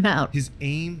say? Rat him out. His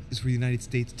aim is for the United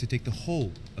States to take the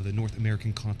whole of the North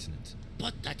American continent.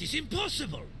 But that is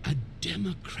impossible! A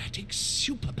democratic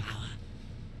superpower?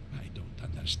 I don't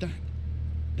understand.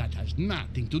 That has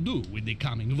nothing to do with the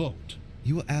coming vote.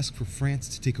 He will ask for France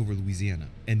to take over Louisiana,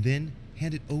 and then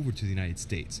hand it over to the United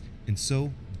States, and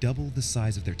so double the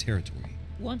size of their territory.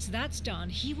 Once that's done,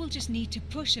 he will just need to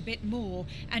push a bit more,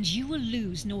 and you will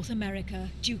lose North America,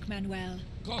 Duke Manuel.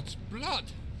 God's blood!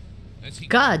 Has he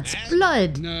God's gone mad?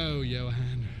 blood. No,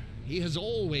 Johann. He has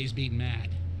always been mad.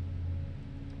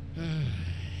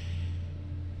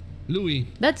 Louis,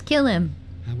 Let's kill him.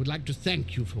 I would like to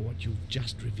thank you for what you've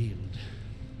just revealed.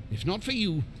 If not for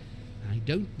you, I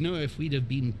don't know if we'd have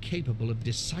been capable of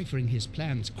deciphering his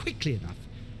plans quickly enough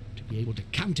to be able to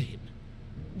counter him.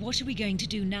 What are we going to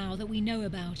do now that we know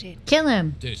about it? Kill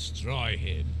him. Destroy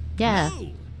him. Yeah.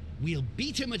 No! We'll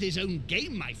beat him at his own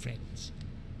game, my friends.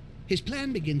 His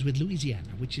plan begins with Louisiana,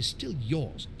 which is still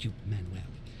yours, Duke Manuel.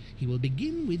 He will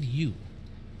begin with you.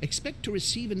 Expect to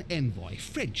receive an envoy,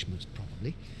 French most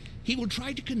probably. He will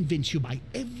try to convince you by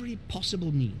every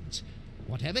possible means.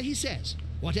 Whatever he says,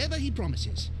 whatever he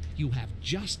promises, you have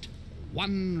just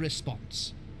one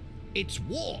response. It's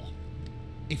war.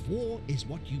 If war is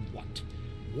what you want,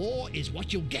 war is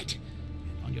what you'll get.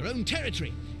 And on your own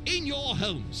territory, in your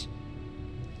homes.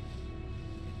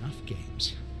 Enough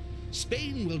games.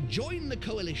 Spain will join the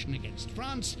coalition against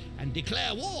France and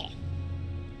declare war.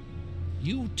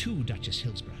 You too, Duchess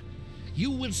Hillsborough. You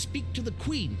will speak to the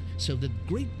Queen so that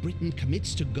Great Britain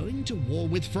commits to going to war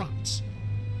with France.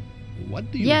 What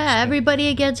do you Yeah, expect everybody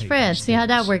against to take France. the See how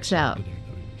that steps, works out. Gregory?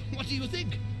 What do you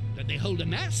think? That they hold a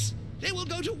mass? They will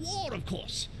go to war, of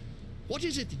course. What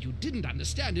is it that you didn't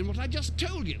understand in what I just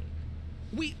told you?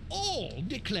 We all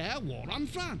declare war on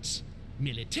France.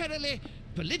 Militarily,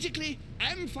 politically,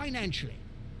 and financially.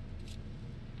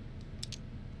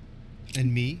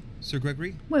 And me, Sir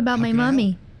Gregory? What about How my can I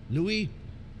mommy? help? Louis,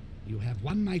 you have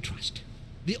won my trust.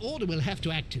 The Order will have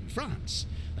to act in France,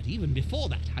 but even before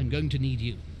that, I'm going to need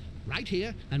you. Right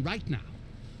here and right now.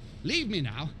 Leave me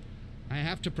now. I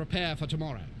have to prepare for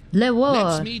tomorrow. Le war.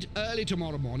 Let's meet early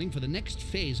tomorrow morning for the next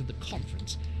phase of the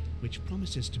conference, which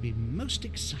promises to be most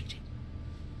exciting.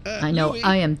 I know, Louis,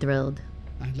 I am thrilled.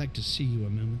 I'd like to see you a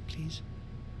moment, please.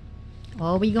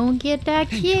 Oh, we gonna get that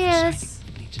Thank you for siding kiss.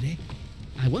 with me today.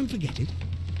 I won't forget it.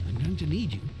 I'm going to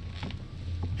need you.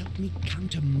 Help me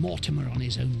counter Mortimer on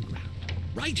his own ground.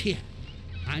 Right here.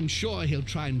 I'm sure he'll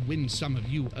try and win some of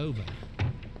you over.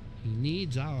 He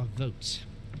needs our votes.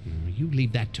 Now, you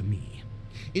leave that to me.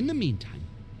 In the meantime,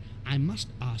 I must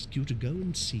ask you to go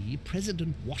and see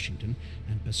President Washington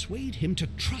and persuade him to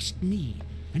trust me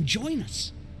and join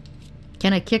us.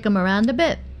 Can I kick him around a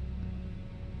bit?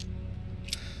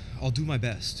 I'll do my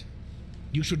best.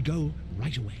 You should go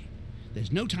right away.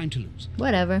 There's no time to lose.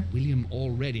 Whatever. William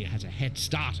already has a head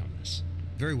start on us.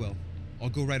 Very well. I'll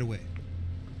go right away.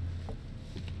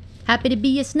 Happy to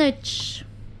be a snitch.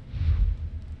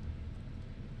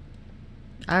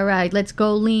 Alright, let's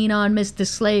go lean on Mr.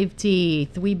 Slave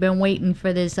Teeth. We've been waiting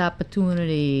for this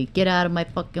opportunity. Get out of my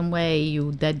fucking way,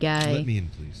 you dead guy. Let me in,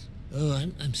 please. Oh,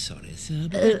 I'm sorry, sir,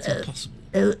 but that's impossible.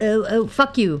 Oh,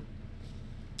 fuck you.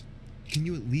 Can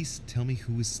you at least tell me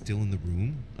who is still in the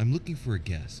room? I'm looking for a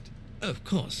guest. Of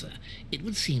course, sir. It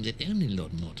would seem that only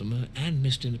Lord Mortimer and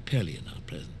Mr. Napoleon are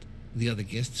present. The other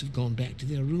guests have gone back to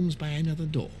their rooms by another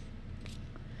door.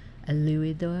 A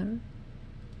Louis door?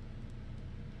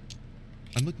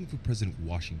 I'm looking for President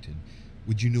Washington.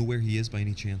 Would you know where he is by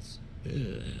any chance?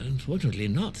 Unfortunately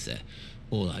not, sir.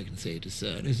 All I can say to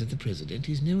sir is that the president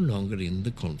is no longer in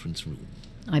the conference room.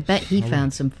 I bet he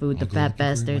found some food, the fat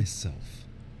bastard. Myself.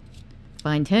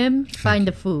 Find him, find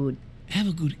the food. Have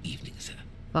a good evening, sir.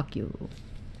 Fuck you.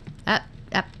 Up,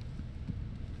 up.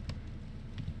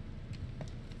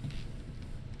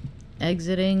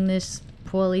 Exiting this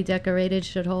poorly decorated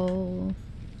shithole.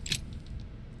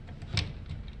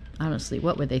 Honestly,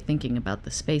 what were they thinking about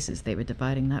the spaces they were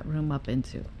dividing that room up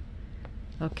into?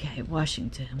 Okay,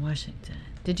 Washington.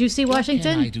 Did you see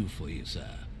Washington? What can I do for you, sir?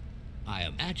 I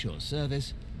am at your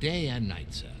service day and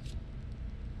night, sir.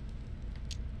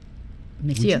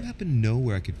 Monsieur. Would you happen to know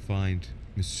where I could find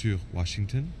Monsieur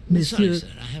Washington? Sorry, sir,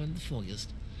 I haven't the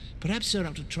foggiest. Perhaps, sir,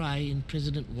 ought to try in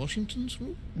President Washington's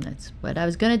room? That's what I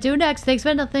was gonna do next. Thanks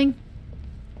for nothing.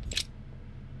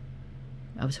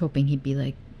 I was hoping he'd be,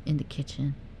 like, in the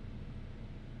kitchen.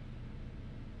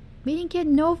 We didn't get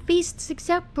no feasts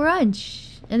except brunch.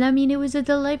 And I mean, it was a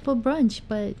delightful brunch,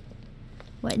 but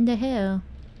what in the hell?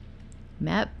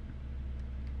 Map.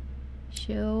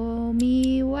 Show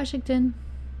me Washington.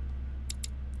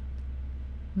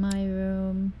 My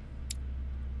room.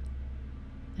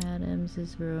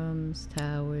 Adams's rooms.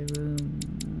 Tower room.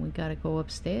 We gotta go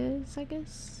upstairs, I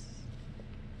guess.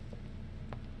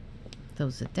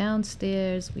 Those are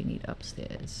downstairs. We need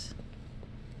upstairs.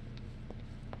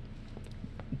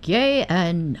 Gay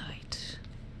and night.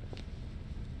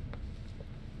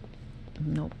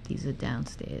 Nope, these are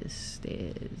downstairs.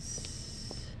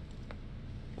 Stairs.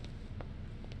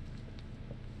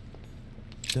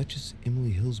 Duchess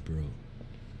Emily Hillsborough.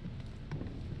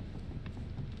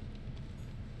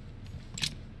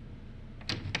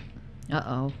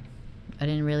 Uh-oh. I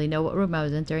didn't really know what room I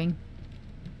was entering.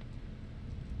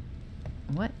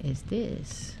 What is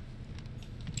this?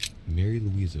 Mary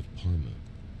Louise of Parma.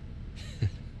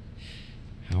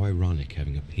 How ironic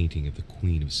having a painting of the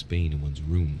Queen of Spain in one's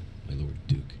room, my Lord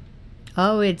Duke.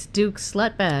 Oh, it's Duke's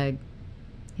slutbag.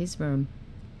 His room.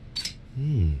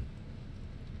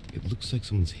 It looks like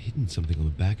someone's hidden something on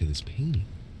the back of this painting.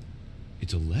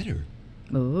 It's a letter.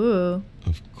 Ooh.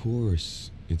 Of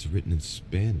course, it's written in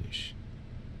Spanish.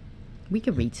 We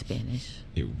can read Spanish.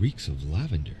 It reeks of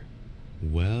lavender.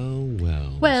 Well,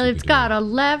 well. Well, it's got a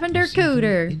lavender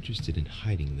cooter. Interested in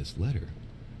hiding this letter.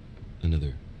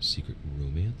 Another secret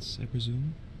romance, I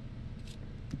presume?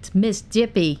 It's Miss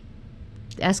Dippy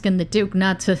asking the Duke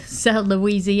not to sell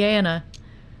Louisiana.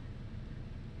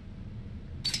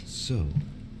 So,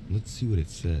 let's see what it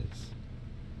says.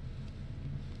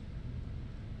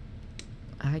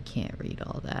 I can't read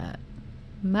all that.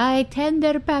 My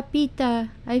tender papita,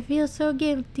 I feel so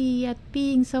guilty at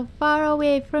being so far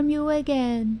away from you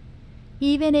again.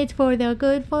 Even it's for the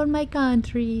good for my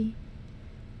country.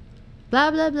 Blah,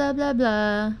 blah, blah, blah,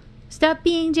 blah. Stop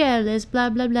being jealous, blah,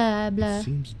 blah, blah, blah. It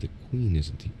seems the Queen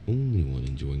isn't the only one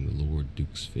enjoying the Lord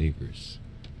Duke's favors.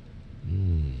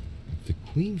 If the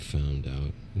Queen found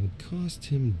out, it would cost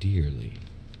him dearly.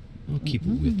 I'll keep it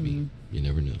with me. You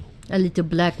never know. A little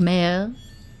blackmail.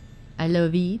 I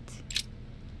love it.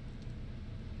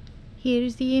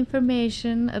 Here's the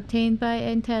information obtained by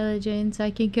intelligence. I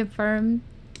can confirm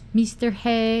Mr.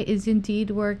 Hay is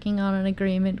indeed working on an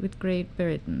agreement with Great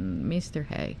Britain. Mr.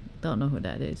 Hay. Don't know who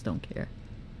that is. Don't care.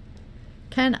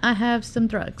 Can I have some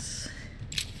drugs?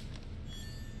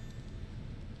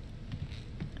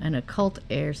 An occult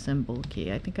air symbol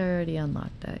key. I think I already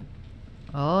unlocked that.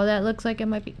 Oh, that looks like it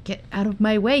might be... Get out of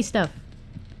my way, stuff!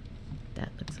 That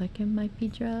looks like it might be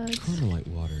drugs. Carmelite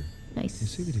water. Nice. They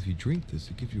say that if you drink this,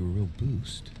 it gives you a real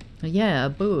boost. Yeah, a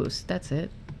boost. That's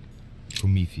it.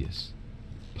 Prometheus.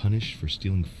 Punished for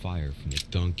stealing fire from the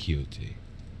Don Quixote.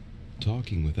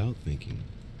 Talking without thinking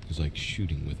is like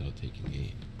shooting without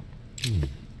taking aim.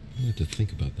 I have to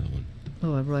think about that one.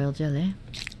 Oh, a royal jelly.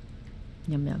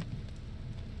 Yum yum.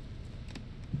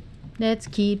 Let's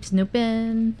keep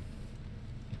snooping.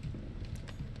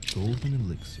 Golden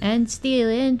elixir. And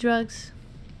stealing drugs.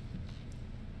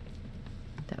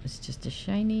 That was just a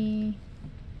shiny.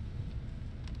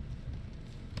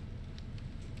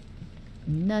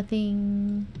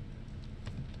 Nothing.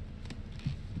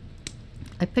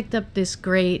 I picked up this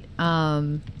great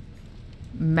marijuana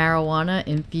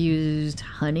infused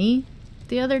honey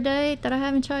the other day that I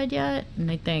haven't tried yet,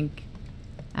 and I think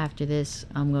after this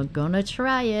I'm gonna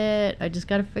try it. I just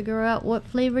gotta figure out what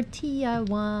flavor tea I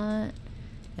want.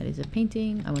 That is a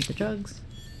painting. I want the drugs.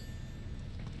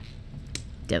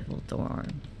 Devil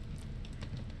Thorn.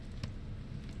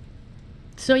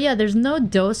 So yeah, there's no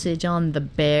dosage on the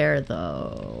bear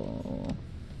though.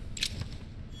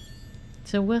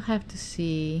 So we'll have to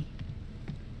see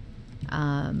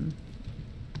how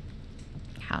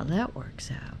that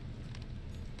works out.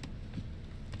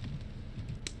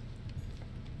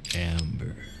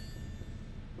 Amber.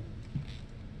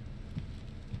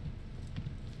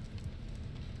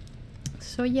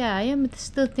 So yeah, I am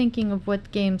still thinking of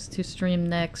what games to stream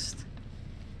next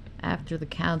after the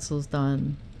council's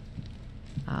done.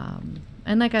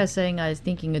 And like I was saying, I was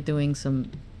thinking of doing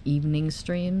some evening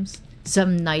streams.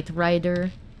 Some Knight Rider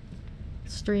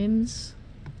streams.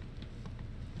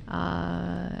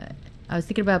 I was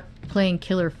thinking about playing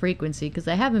Killer Frequency because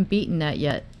I haven't beaten that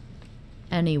yet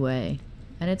anyway.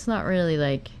 And it's not really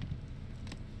like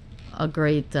a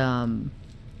great, you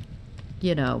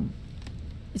know,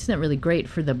 it's not really great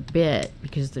for the bit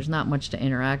because there's not much to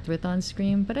interact with on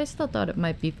screen. But I still thought it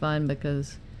might be fun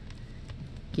because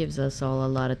it gives us all a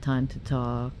lot of time to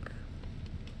talk.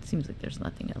 Seems like there's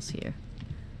nothing else here.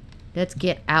 Let's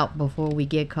get out before we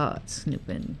get caught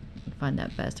snooping and find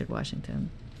that bastard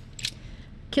Washington.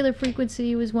 Killer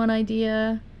Frequency was one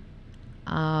idea.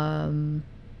 The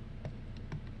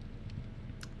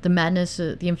madness,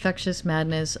 the infectious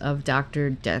madness of Dr.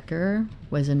 Decker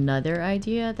was another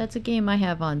idea. That's a game I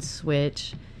have on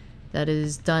Switch that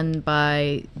is done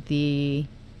by the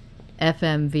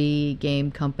FMV game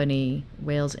company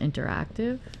Wales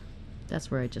Interactive.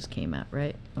 That's where I just came at,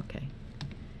 right? Okay.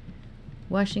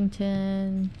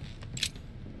 Washington.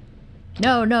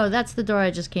 No, that's the door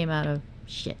I just came out of.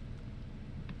 Shit.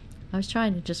 I was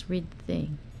trying to just read the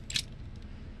thing.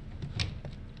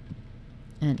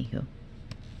 Anywho.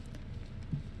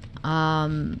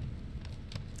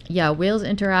 Yeah, Wales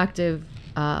Interactive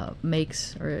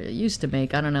makes, or used to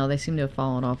make, I don't know, they seem to have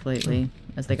fallen off lately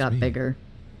as they got bigger.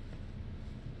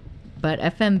 But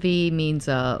FMV means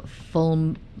a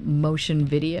full motion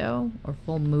video or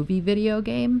full movie video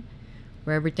game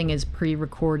where everything is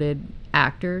pre-recorded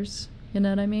actors, you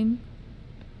know what I mean?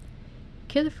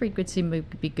 Killer Frequency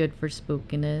would be good for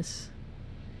spookiness.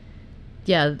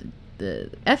 Yeah, the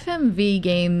FMV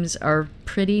games are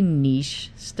pretty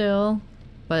niche still,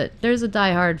 but there's a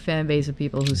die-hard fan base of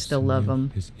people who still love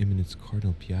them. His Eminence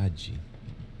Cardinal Piaggi.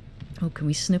 Oh, can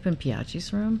we snoop in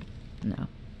Piaggi's room? No.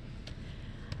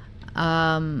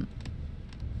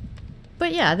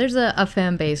 But yeah, there's a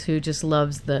fan base who just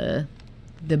loves the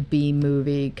B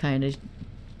movie kind of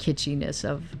kitschiness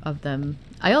of them.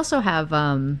 I also have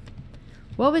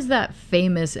what was that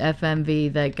famous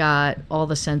FMV that got all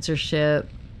the censorship?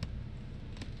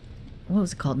 What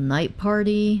was it called? Night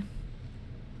Party?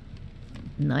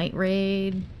 Night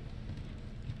Raid?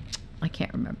 I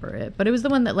can't remember it, but it was the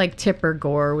one that like Tipper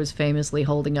Gore was famously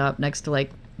holding up next to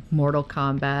like Mortal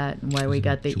Kombat and why we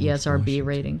got the ESRB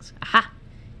ratings. Aha!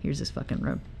 Here's this fucking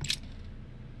room.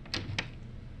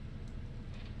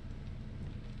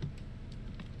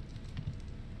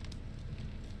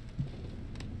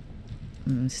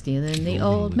 Stealing the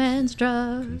old man's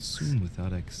drugs. Consume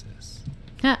without excess.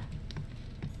 Ha!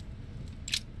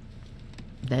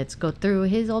 Let's go through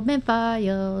his old man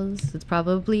files. It's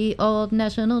probably old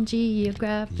National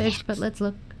Geographic, but let's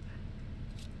look.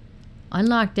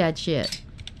 Unlock that shit.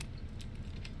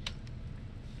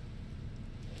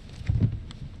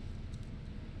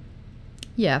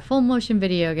 Yeah, full motion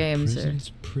video games.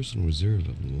 President's personal reserve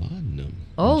of laudanum.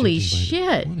 Holy Judging by the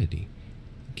shit! quantity,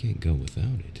 you can't go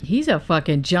without it. He's a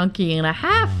fucking junkie and a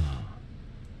half.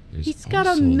 There's He's got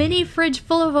a also mini the- fridge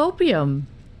full of opium.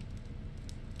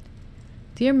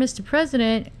 Dear Mr.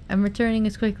 President, I'm returning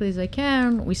as quickly as I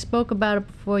can. We spoke about it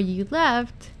before you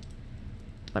left,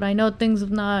 but I know things have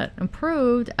not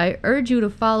improved. I urge you to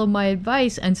follow my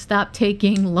advice and stop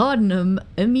taking laudanum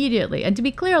immediately. And to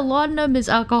be clear, laudanum is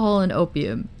alcohol and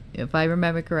opium, if I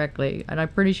remember correctly, and I'm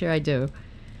pretty sure I do.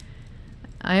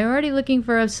 I'm already looking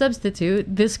for a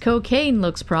substitute. This cocaine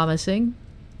looks promising.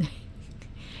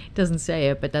 Doesn't say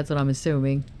it, but that's what I'm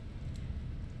assuming.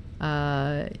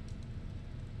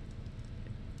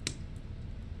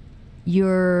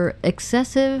 Your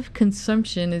excessive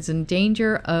consumption is in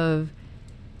danger of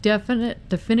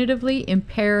definitively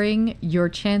impairing your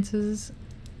chances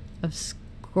of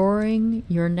securing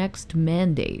your next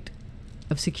mandate.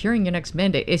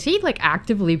 Is he like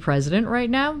actively president right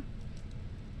now?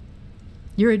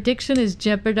 Your addiction is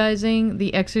jeopardizing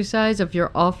the exercise of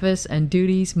your office and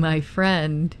duties, my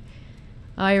friend.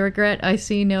 I regret I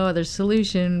see no other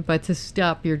solution but to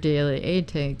stop your daily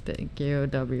intake. Thank you,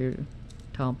 W.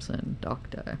 Thompson,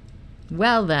 Doctor.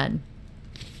 Well then.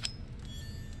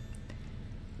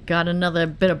 Got another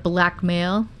bit of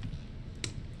blackmail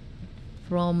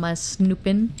for all my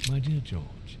snooping. My dear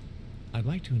George, I'd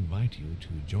like to invite you to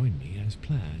join me as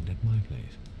planned at my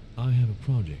place. I have a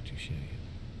project to share you.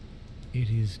 It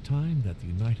is time that the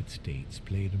United States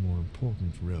played a more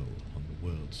important role on the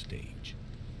world stage.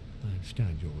 I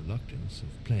understand your reluctance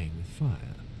of playing with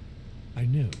fire. I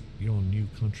know your new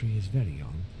country is very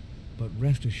young, but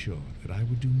rest assured that I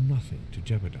would do nothing to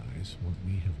jeopardize what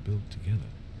we have built together.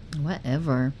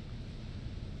 Whatever.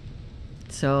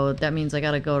 So that means I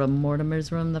gotta go to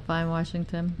Mortimer's room to find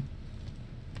Washington?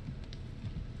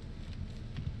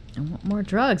 I want more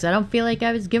drugs. I don't feel like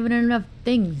I was given enough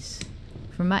things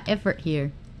for my effort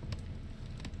here.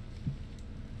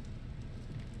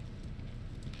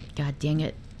 God dang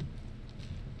it.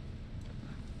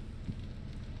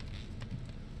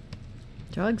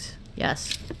 Drugs?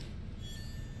 Yes.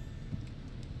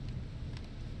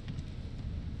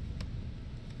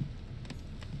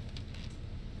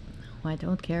 Oh, I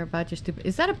don't care about your stupid...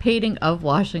 Is that a painting of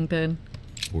Washington?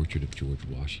 Portrait of George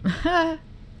Washington.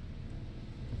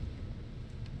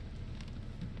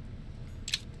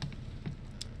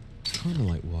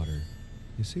 Carmelite water.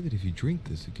 They say that if you drink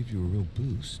this, it gives you a real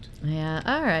boost. Yeah,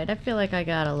 alright. I feel like I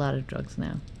got a lot of drugs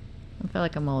now. I feel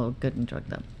like I'm all good and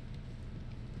drugged up.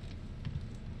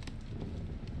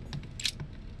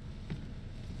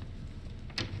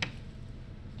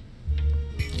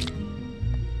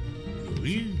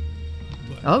 Louis?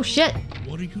 Oh shit!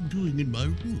 What are you doing in my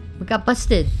room? We got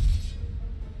busted.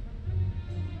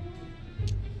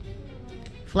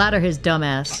 Flatter his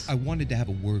dumbass. I wanted to have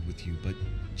a word with you, but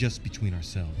just between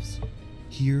ourselves.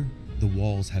 Here, the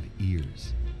walls have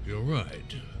ears. You're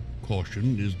right.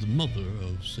 Caution is the mother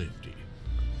of safety.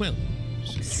 Well,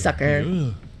 since Sucker. you're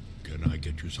here, can I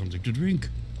get you something to drink?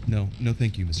 No,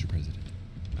 thank you, Mr. President.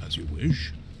 As you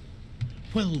wish.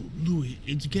 Well, Louis,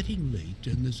 it's getting late,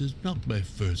 and this is not my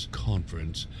first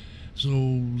conference, so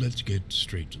let's get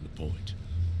straight to the point.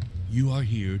 You are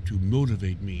here to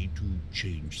motivate me to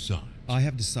change sides. I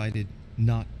have decided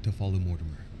not to follow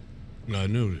Mortimer. I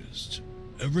noticed.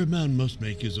 Every man must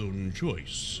make his own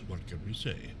choice. What can we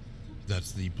say?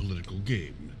 That's the political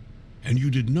game. And you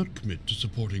did not commit to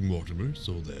supporting Mortimer,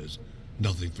 so there's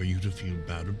nothing for you to feel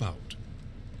bad about.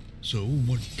 So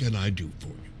what can I do for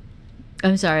you?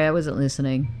 I'm sorry, I wasn't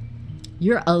listening.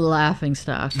 You're a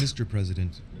laughingstock. Mr.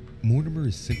 President, Mortimer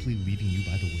is simply leaving you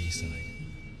by the wayside.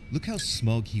 Look how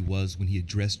smug he was when he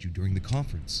addressed you during the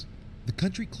conference. The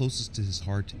country closest to his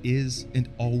heart is and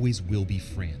always will be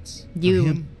France. You For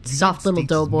him, soft United little States is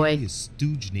doughboy. merely a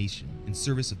stooge nation in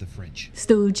service of the French.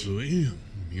 Stooge. Louis,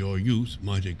 your youth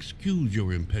might excuse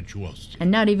your impetuosity.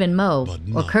 And not even Mo but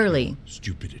or not Curly. your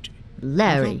stupidity.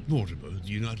 Larry. Without Mortimer, the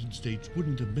United States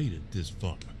wouldn't have made it this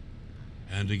far.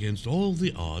 And against all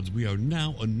the odds, we are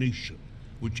now a nation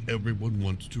which everyone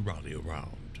wants to rally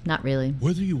around. Not really.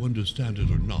 Whether you understand it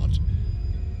or not,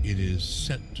 it is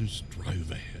set to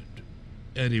strive ahead.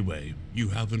 Anyway, you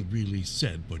haven't really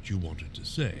said what you wanted to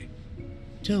say.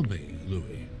 Tell me,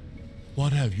 Louis,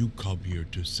 what have you come here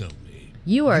to sell me?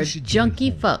 You are a should do it junkie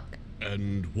home. fuck.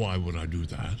 And why would I do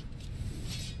that?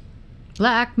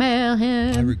 Blackmail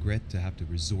him. I regret to have to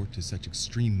resort to such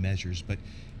extreme measures, but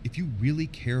if you really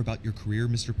care about your career,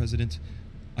 Mr. President,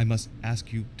 I must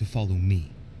ask you to follow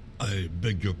me. I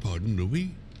beg your pardon,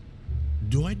 Louis?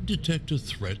 Do I detect a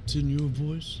threat in your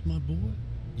voice, my boy?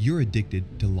 You're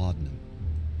addicted to laudanum.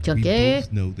 Junkie. We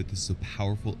both know that this is a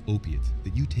powerful opiate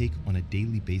that you take on a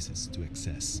daily basis to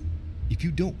excess. If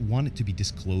you don't want it to be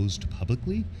disclosed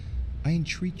publicly, I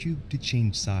entreat you to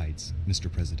change sides,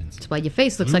 Mr. President. That's why your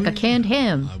face looks like a Louis, canned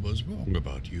ham. I was wrong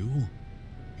about you.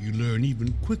 You learn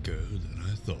even quicker than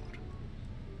I thought.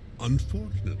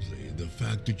 Unfortunately, the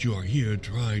fact that you are here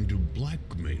trying to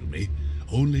blackmail me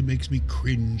only makes me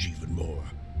cringe even more.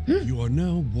 You are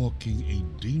now walking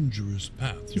a dangerous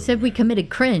path. He said we committed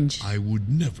cringe. I would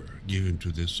never give in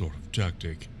to this sort of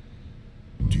tactic.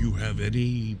 Do you have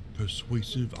any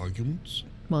persuasive arguments?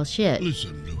 Well, shit.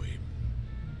 Listen, Louis.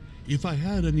 If I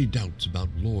had any doubts about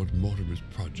Lord Mortimer's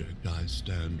project, I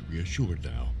stand reassured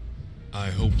now.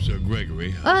 I hope Sir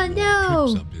Gregory has more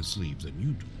tricks up his sleeve than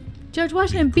you do. George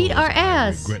Washington beat our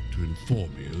ass. I regret to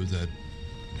inform you that,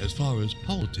 as far as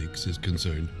politics is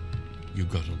concerned,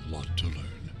 you've got a lot to learn.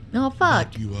 Oh,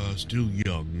 fuck. But you are still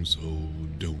young, so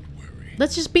don't worry.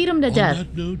 Let's just beat him to On death.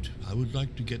 that note, I would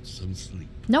like to get some sleep.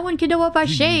 No one can know of our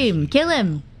Please shame. sleep. Kill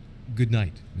him. Good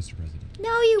night, Mr. President.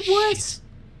 No, you wuss.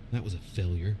 That was a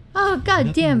failure. Oh, god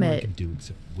Nothing damn more I it. can do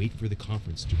except wait for the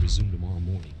conference to resume tomorrow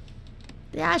morning.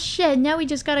 Ah, shit. Now we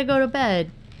just gotta go to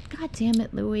bed. God damn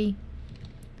it, Louis.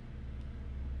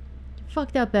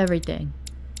 Fucked up everything.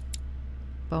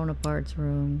 Bonaparte's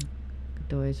room.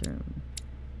 Godoy's room.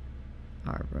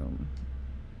 Our room.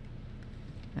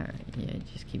 Alright, yeah,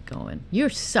 just keep going. You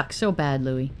suck so bad,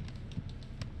 Louis.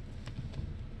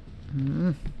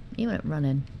 You went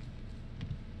running.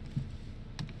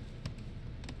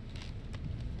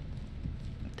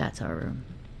 That's our room.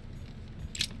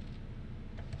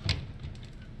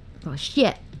 Oh,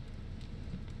 shit.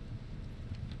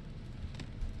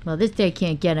 Well, this day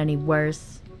can't get any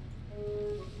worse.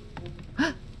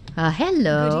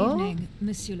 Hello. Good evening,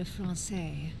 Monsieur le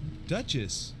Français.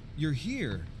 Duchess, you're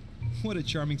here. What a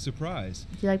charming surprise.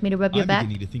 Would you like me to rub your I'm back?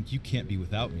 beginning to think you can't be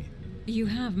without me. You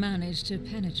have managed to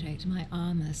penetrate my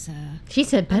armor, sir. She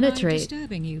said Am I penetrate.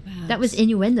 disturbing you, perhaps? That was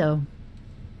innuendo.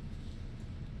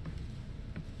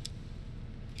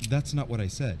 That's not what I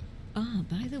said. Ah,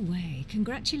 by the way,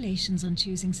 congratulations on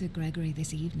choosing Sir Gregory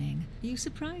this evening. You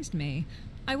surprised me.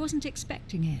 I wasn't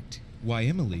expecting it. Why,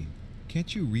 Emily?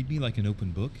 Can't you read me like an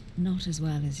open book? Not as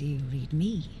well as you read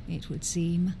me, it would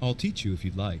seem. I'll teach you if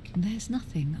you'd like. There's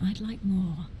nothing. I'd like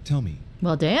more. Tell me,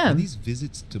 Well, are damn. these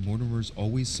visits to Mortimer's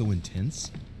always so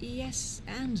intense? Yes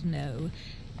and no.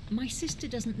 My sister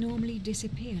doesn't normally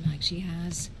disappear like she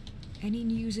has. Any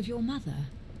news of your mother?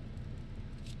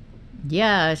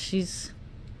 Yeah, she's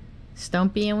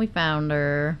stumpy and we found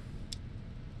her.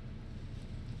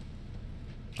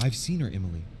 I've seen her,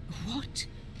 Emily. What?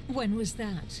 When was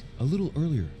that? A little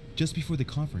earlier, just before the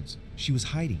conference. She was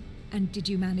hiding. And did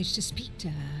you manage to speak to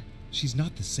her? She's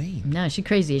not the same. No, she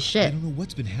crazy as I shit. don't know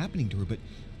what's been happening to her, but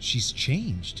she's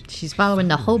changed. She's following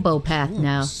the I found her in a hobo path deplorable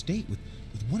now. State with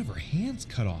one of her hands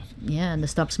cut off. Yeah, and the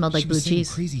stuff smelled like She blue was saying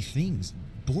cheese. crazy things,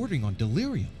 bordering on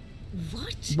delirium.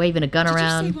 What? Waving a gun Did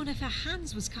around. you say one of her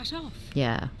hands was cut off?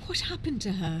 Yeah. What happened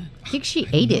to her? I think she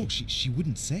I don't ate know. it. She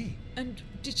wouldn't say. And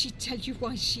did she tell you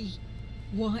why she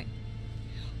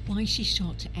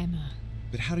shot Emma?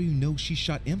 But how do you know she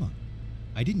shot Emma?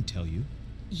 I didn't tell you.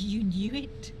 You knew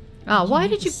it? Oh, why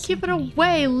never did you keep it said anything.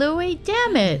 away, Louis?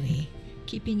 Damn it. Louis,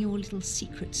 keeping your little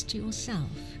secrets to yourself.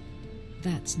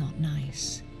 That's not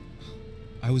nice.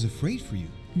 I was afraid for you.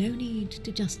 No need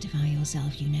to justify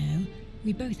yourself, you know.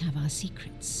 We both have our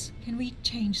secrets. Can we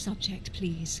change subject,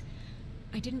 please?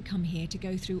 I didn't come here to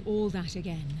go through all that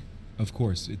again. Of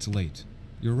course, it's late.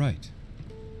 You're right.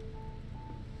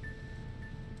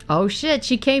 Oh shit,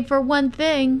 she came for one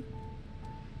thing.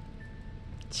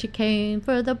 She came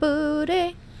for the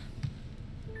booty.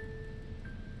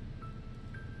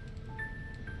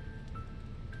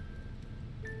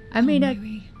 I mean,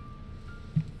 Louis.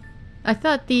 I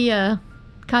thought the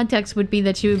context would be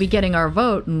that she would be getting our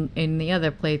vote in the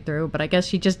other playthrough, but I guess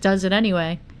she just does it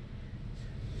anyway.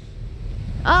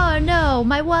 Oh no,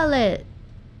 my wallet!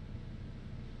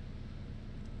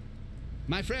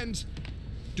 My friends,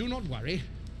 do not worry.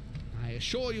 I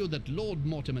assure you that Lord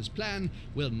Mortimer's plan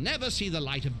will never see the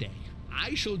light of day.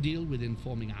 I shall deal with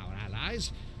informing our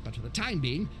allies, but for the time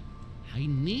being, I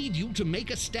need you to make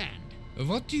a stand.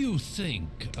 What do you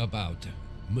think about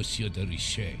Monsieur de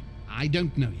Richet? I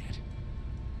don't know yet.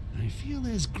 I feel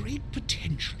there's great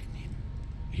potential in him.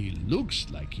 He looks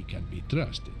like he can be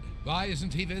trusted. Why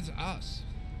isn't he with us?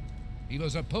 He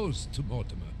was opposed to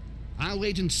Mortimer. I'll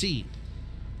wait and see.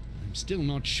 I'm still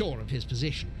not sure of his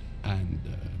position. And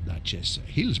Duchess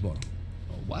Hillsborough.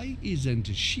 Why isn't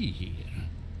she here?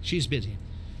 She's busy.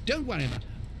 Don't worry about her.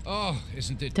 Oh,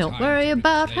 isn't it Don't time worry to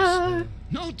about replace her.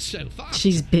 Not so fast.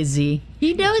 She's busy. He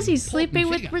She was knows an he's sleeping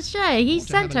with important figure. Richet. He Ought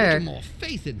to have sent a her. little more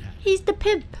faith in her. He's the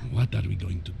pimp. What are we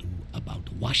going to do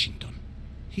about Washington?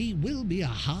 He will be a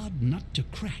hard nut to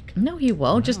crack. No, he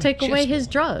won't. Just Ah, take away his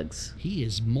chessboard. drugs. He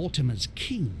is Mortimer's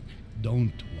king.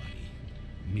 Don't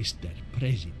worry. Mr.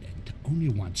 President only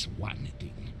wants one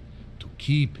thing. To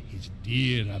keep his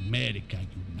dear America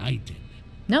united.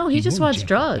 No, he just won't wants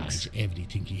jeopardize drugs.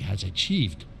 everything he has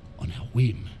achieved on a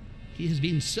whim. He has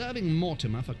been serving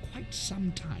Mortimer for quite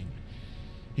some time.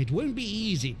 It won't be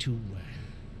easy to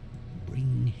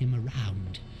bring him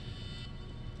around.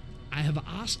 I have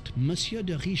asked Monsieur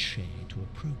de Richet to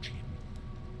approach him.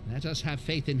 Let us have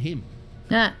faith in him.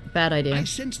 Nah, bad idea. I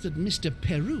sense that Mr.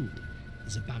 Peru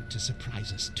is about to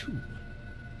surprise us too.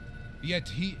 Yet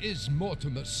he is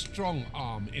Mortimer's strong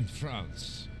arm in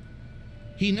France.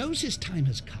 He knows his time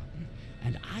has come,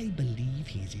 and I believe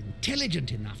he is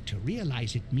intelligent enough to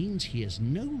realize it means he is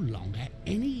no longer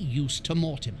any use to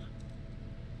Mortimer.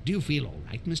 Do you feel all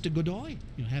right, Mr. Godoy?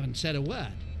 You haven't said a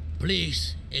word.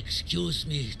 Please excuse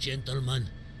me, gentlemen.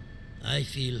 I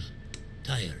feel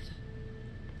tired.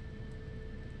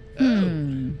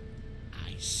 I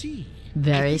see.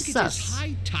 Very I think sus. It is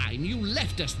high time you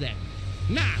left us then.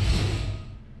 Now!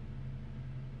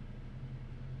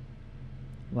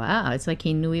 Wow, it's like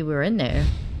he knew we were in there.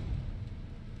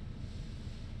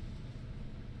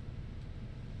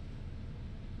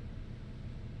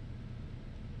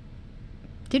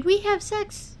 Did we have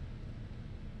sex?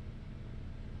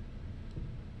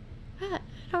 I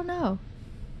don't know.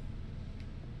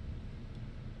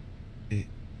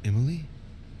 Emily?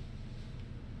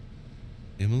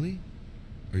 Emily?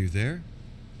 Are you there?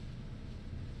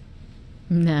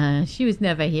 Nah, she was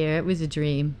never here. It was a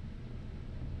dream.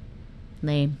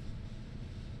 Lame.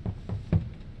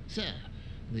 Sir,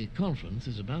 the conference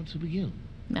is about to begin.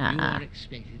 Nah. You are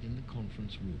expected in the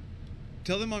conference room.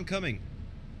 Tell them I'm coming.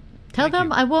 Tell Thank them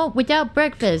you. I won't without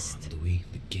breakfast. Louis,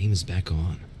 the game is back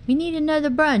on. We need another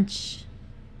brunch.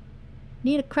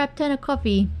 Need a crap ton of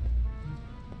coffee.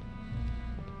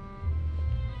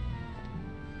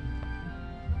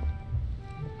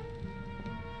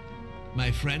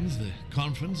 My friends, the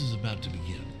conference is about to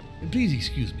begin. Please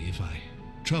excuse me if I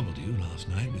troubled you last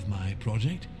night with my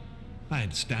project. I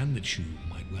understand that you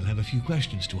might well have a few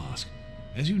questions to ask.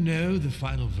 As you know, the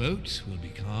final vote will be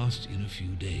cast in a few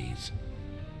days.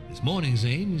 This morning's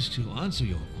aim is to answer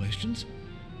your questions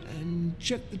and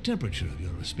check the temperature of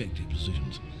your respective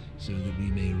positions so that we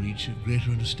may reach a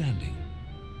greater understanding.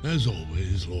 As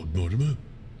always, Lord Mortimer.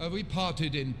 We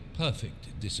parted in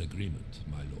perfect disagreement,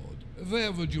 my lord.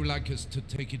 Where would you like us to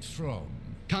take it from?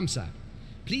 Come, sir.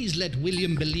 Please let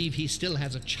William believe he still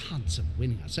has a chance of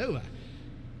winning us over.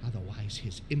 Otherwise,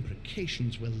 his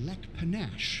imprecations will lack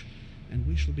panache, and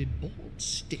we shall be bored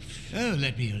stiff. Oh,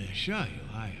 let me assure you,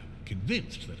 I am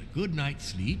convinced that a good night's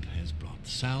sleep has brought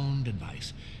sound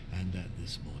advice, and that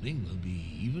this morning will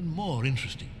be even more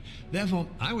interesting. Therefore,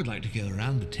 I would like to go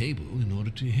around the table in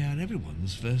order to hear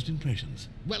everyone's first impressions.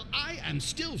 Well, I am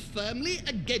still firmly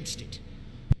against it,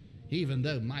 even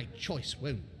though my choice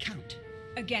won't count.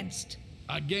 Against.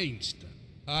 Against.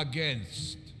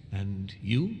 Against. And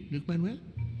you, Luke Manuel?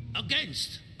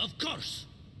 Against, of course.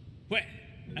 Well,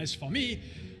 as for me,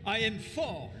 I am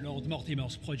for Lord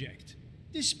Mortimer's project,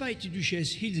 despite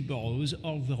Duchess Hillsborough's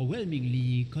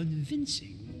overwhelmingly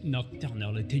convincing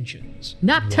nocturnal attentions.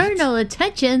 Nocturnal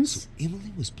attentions?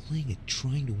 Emily was playing at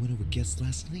trying to win over guests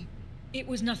last night? It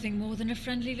was nothing more than a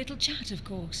friendly little chat, of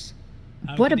course.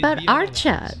 How What could it about be our otherwise?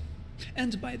 chat?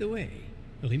 And by the way,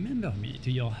 remember me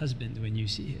to your husband when you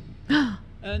see him.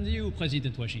 And you,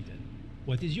 President Washington,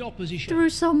 what is your position? Threw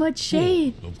so much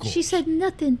shade. of course. She said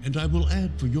nothing. And I will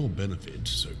add for your benefit,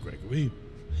 Sir Gregory,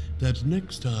 that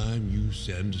next time you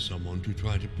send someone to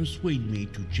try to persuade me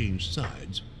to change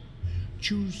sides,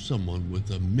 choose someone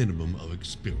with a minimum of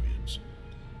experience.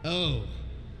 Oh,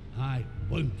 I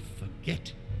won't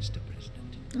forget, Mr.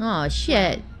 President. Oh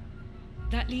shit.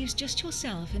 That leaves just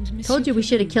yourself and Monsieur Told you we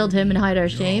should have killed him and hide our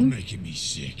You're shame. making me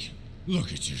sick.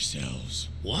 Look at yourselves.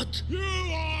 What? You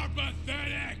are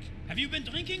pathetic. Have you been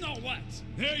drinking or what?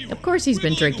 There you Of course he's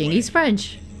been drinking. He's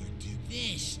French. Lord Duke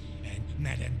this, and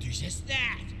Madame Duchess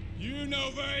that. You know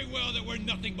very well that we're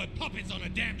nothing but puppets on a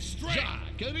damn string.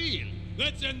 Jacques, Camille.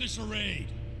 Let's end the charade.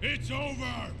 It's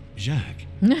over. Jacques.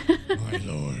 My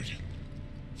lord,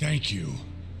 thank you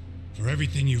for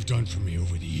everything you've done for me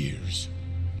over the years.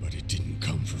 But it didn't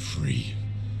come for free.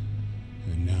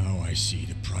 And now I see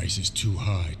the price is too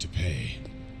high to pay.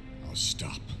 I'll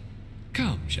stop.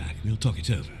 Come, Jacques, we'll talk it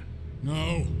over.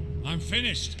 No, I'm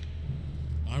finished.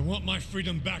 I want my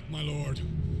freedom back, my lord.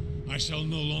 I shall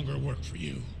no longer work for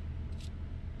you.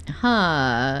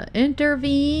 Huh.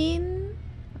 Intervene?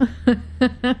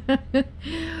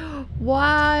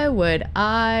 Why would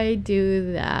I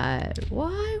do that?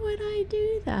 Why would I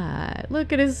do that?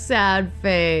 Look at his sad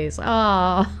face.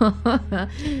 Oh,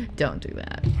 don't do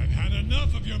that. I've had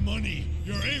enough of your money,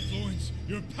 your influence,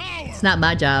 your power. It's not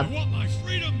my job. I want my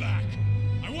freedom back.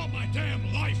 I want my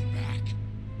damn life back.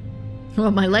 I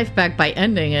want my life back by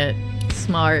ending it.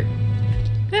 Smart.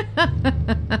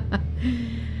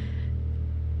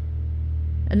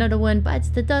 Another one bites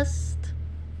the dust.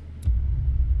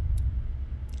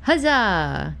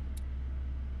 Huzzah!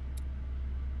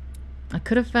 I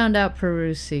could have found out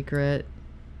Peru's secret.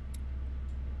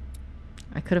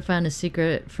 I could have found a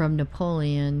secret from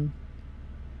Napoleon.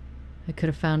 I could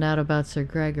have found out about Sir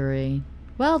Gregory.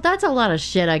 Well, that's a lot of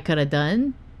shit I could have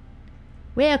done.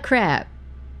 Well, crap.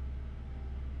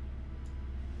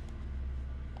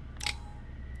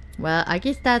 Well, I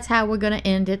guess that's how we're gonna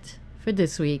end it for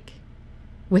this week.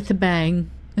 With a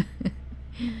bang.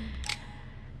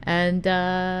 And,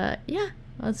 yeah.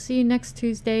 I'll see you next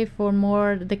Tuesday for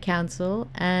more The Council.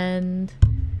 And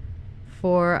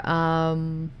for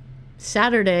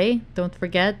Saturday, don't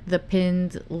forget, the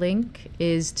pinned link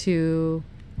is to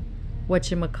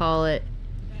whatchamacallit,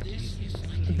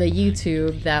 the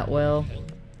YouTube that will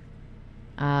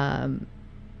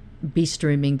be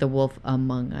streaming The Wolf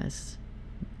Among Us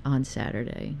on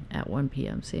Saturday at 1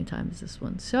 p.m. same time as this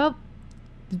one. So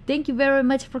thank you very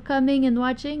much for coming and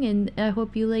watching, and I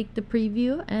hope you liked the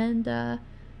preview. And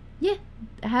yeah,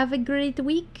 have a great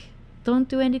week. Don't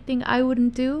do anything I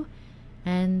wouldn't do,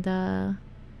 and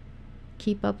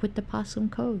keep up with the Possum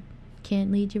code.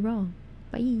 Can't lead you wrong.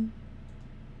 Bye.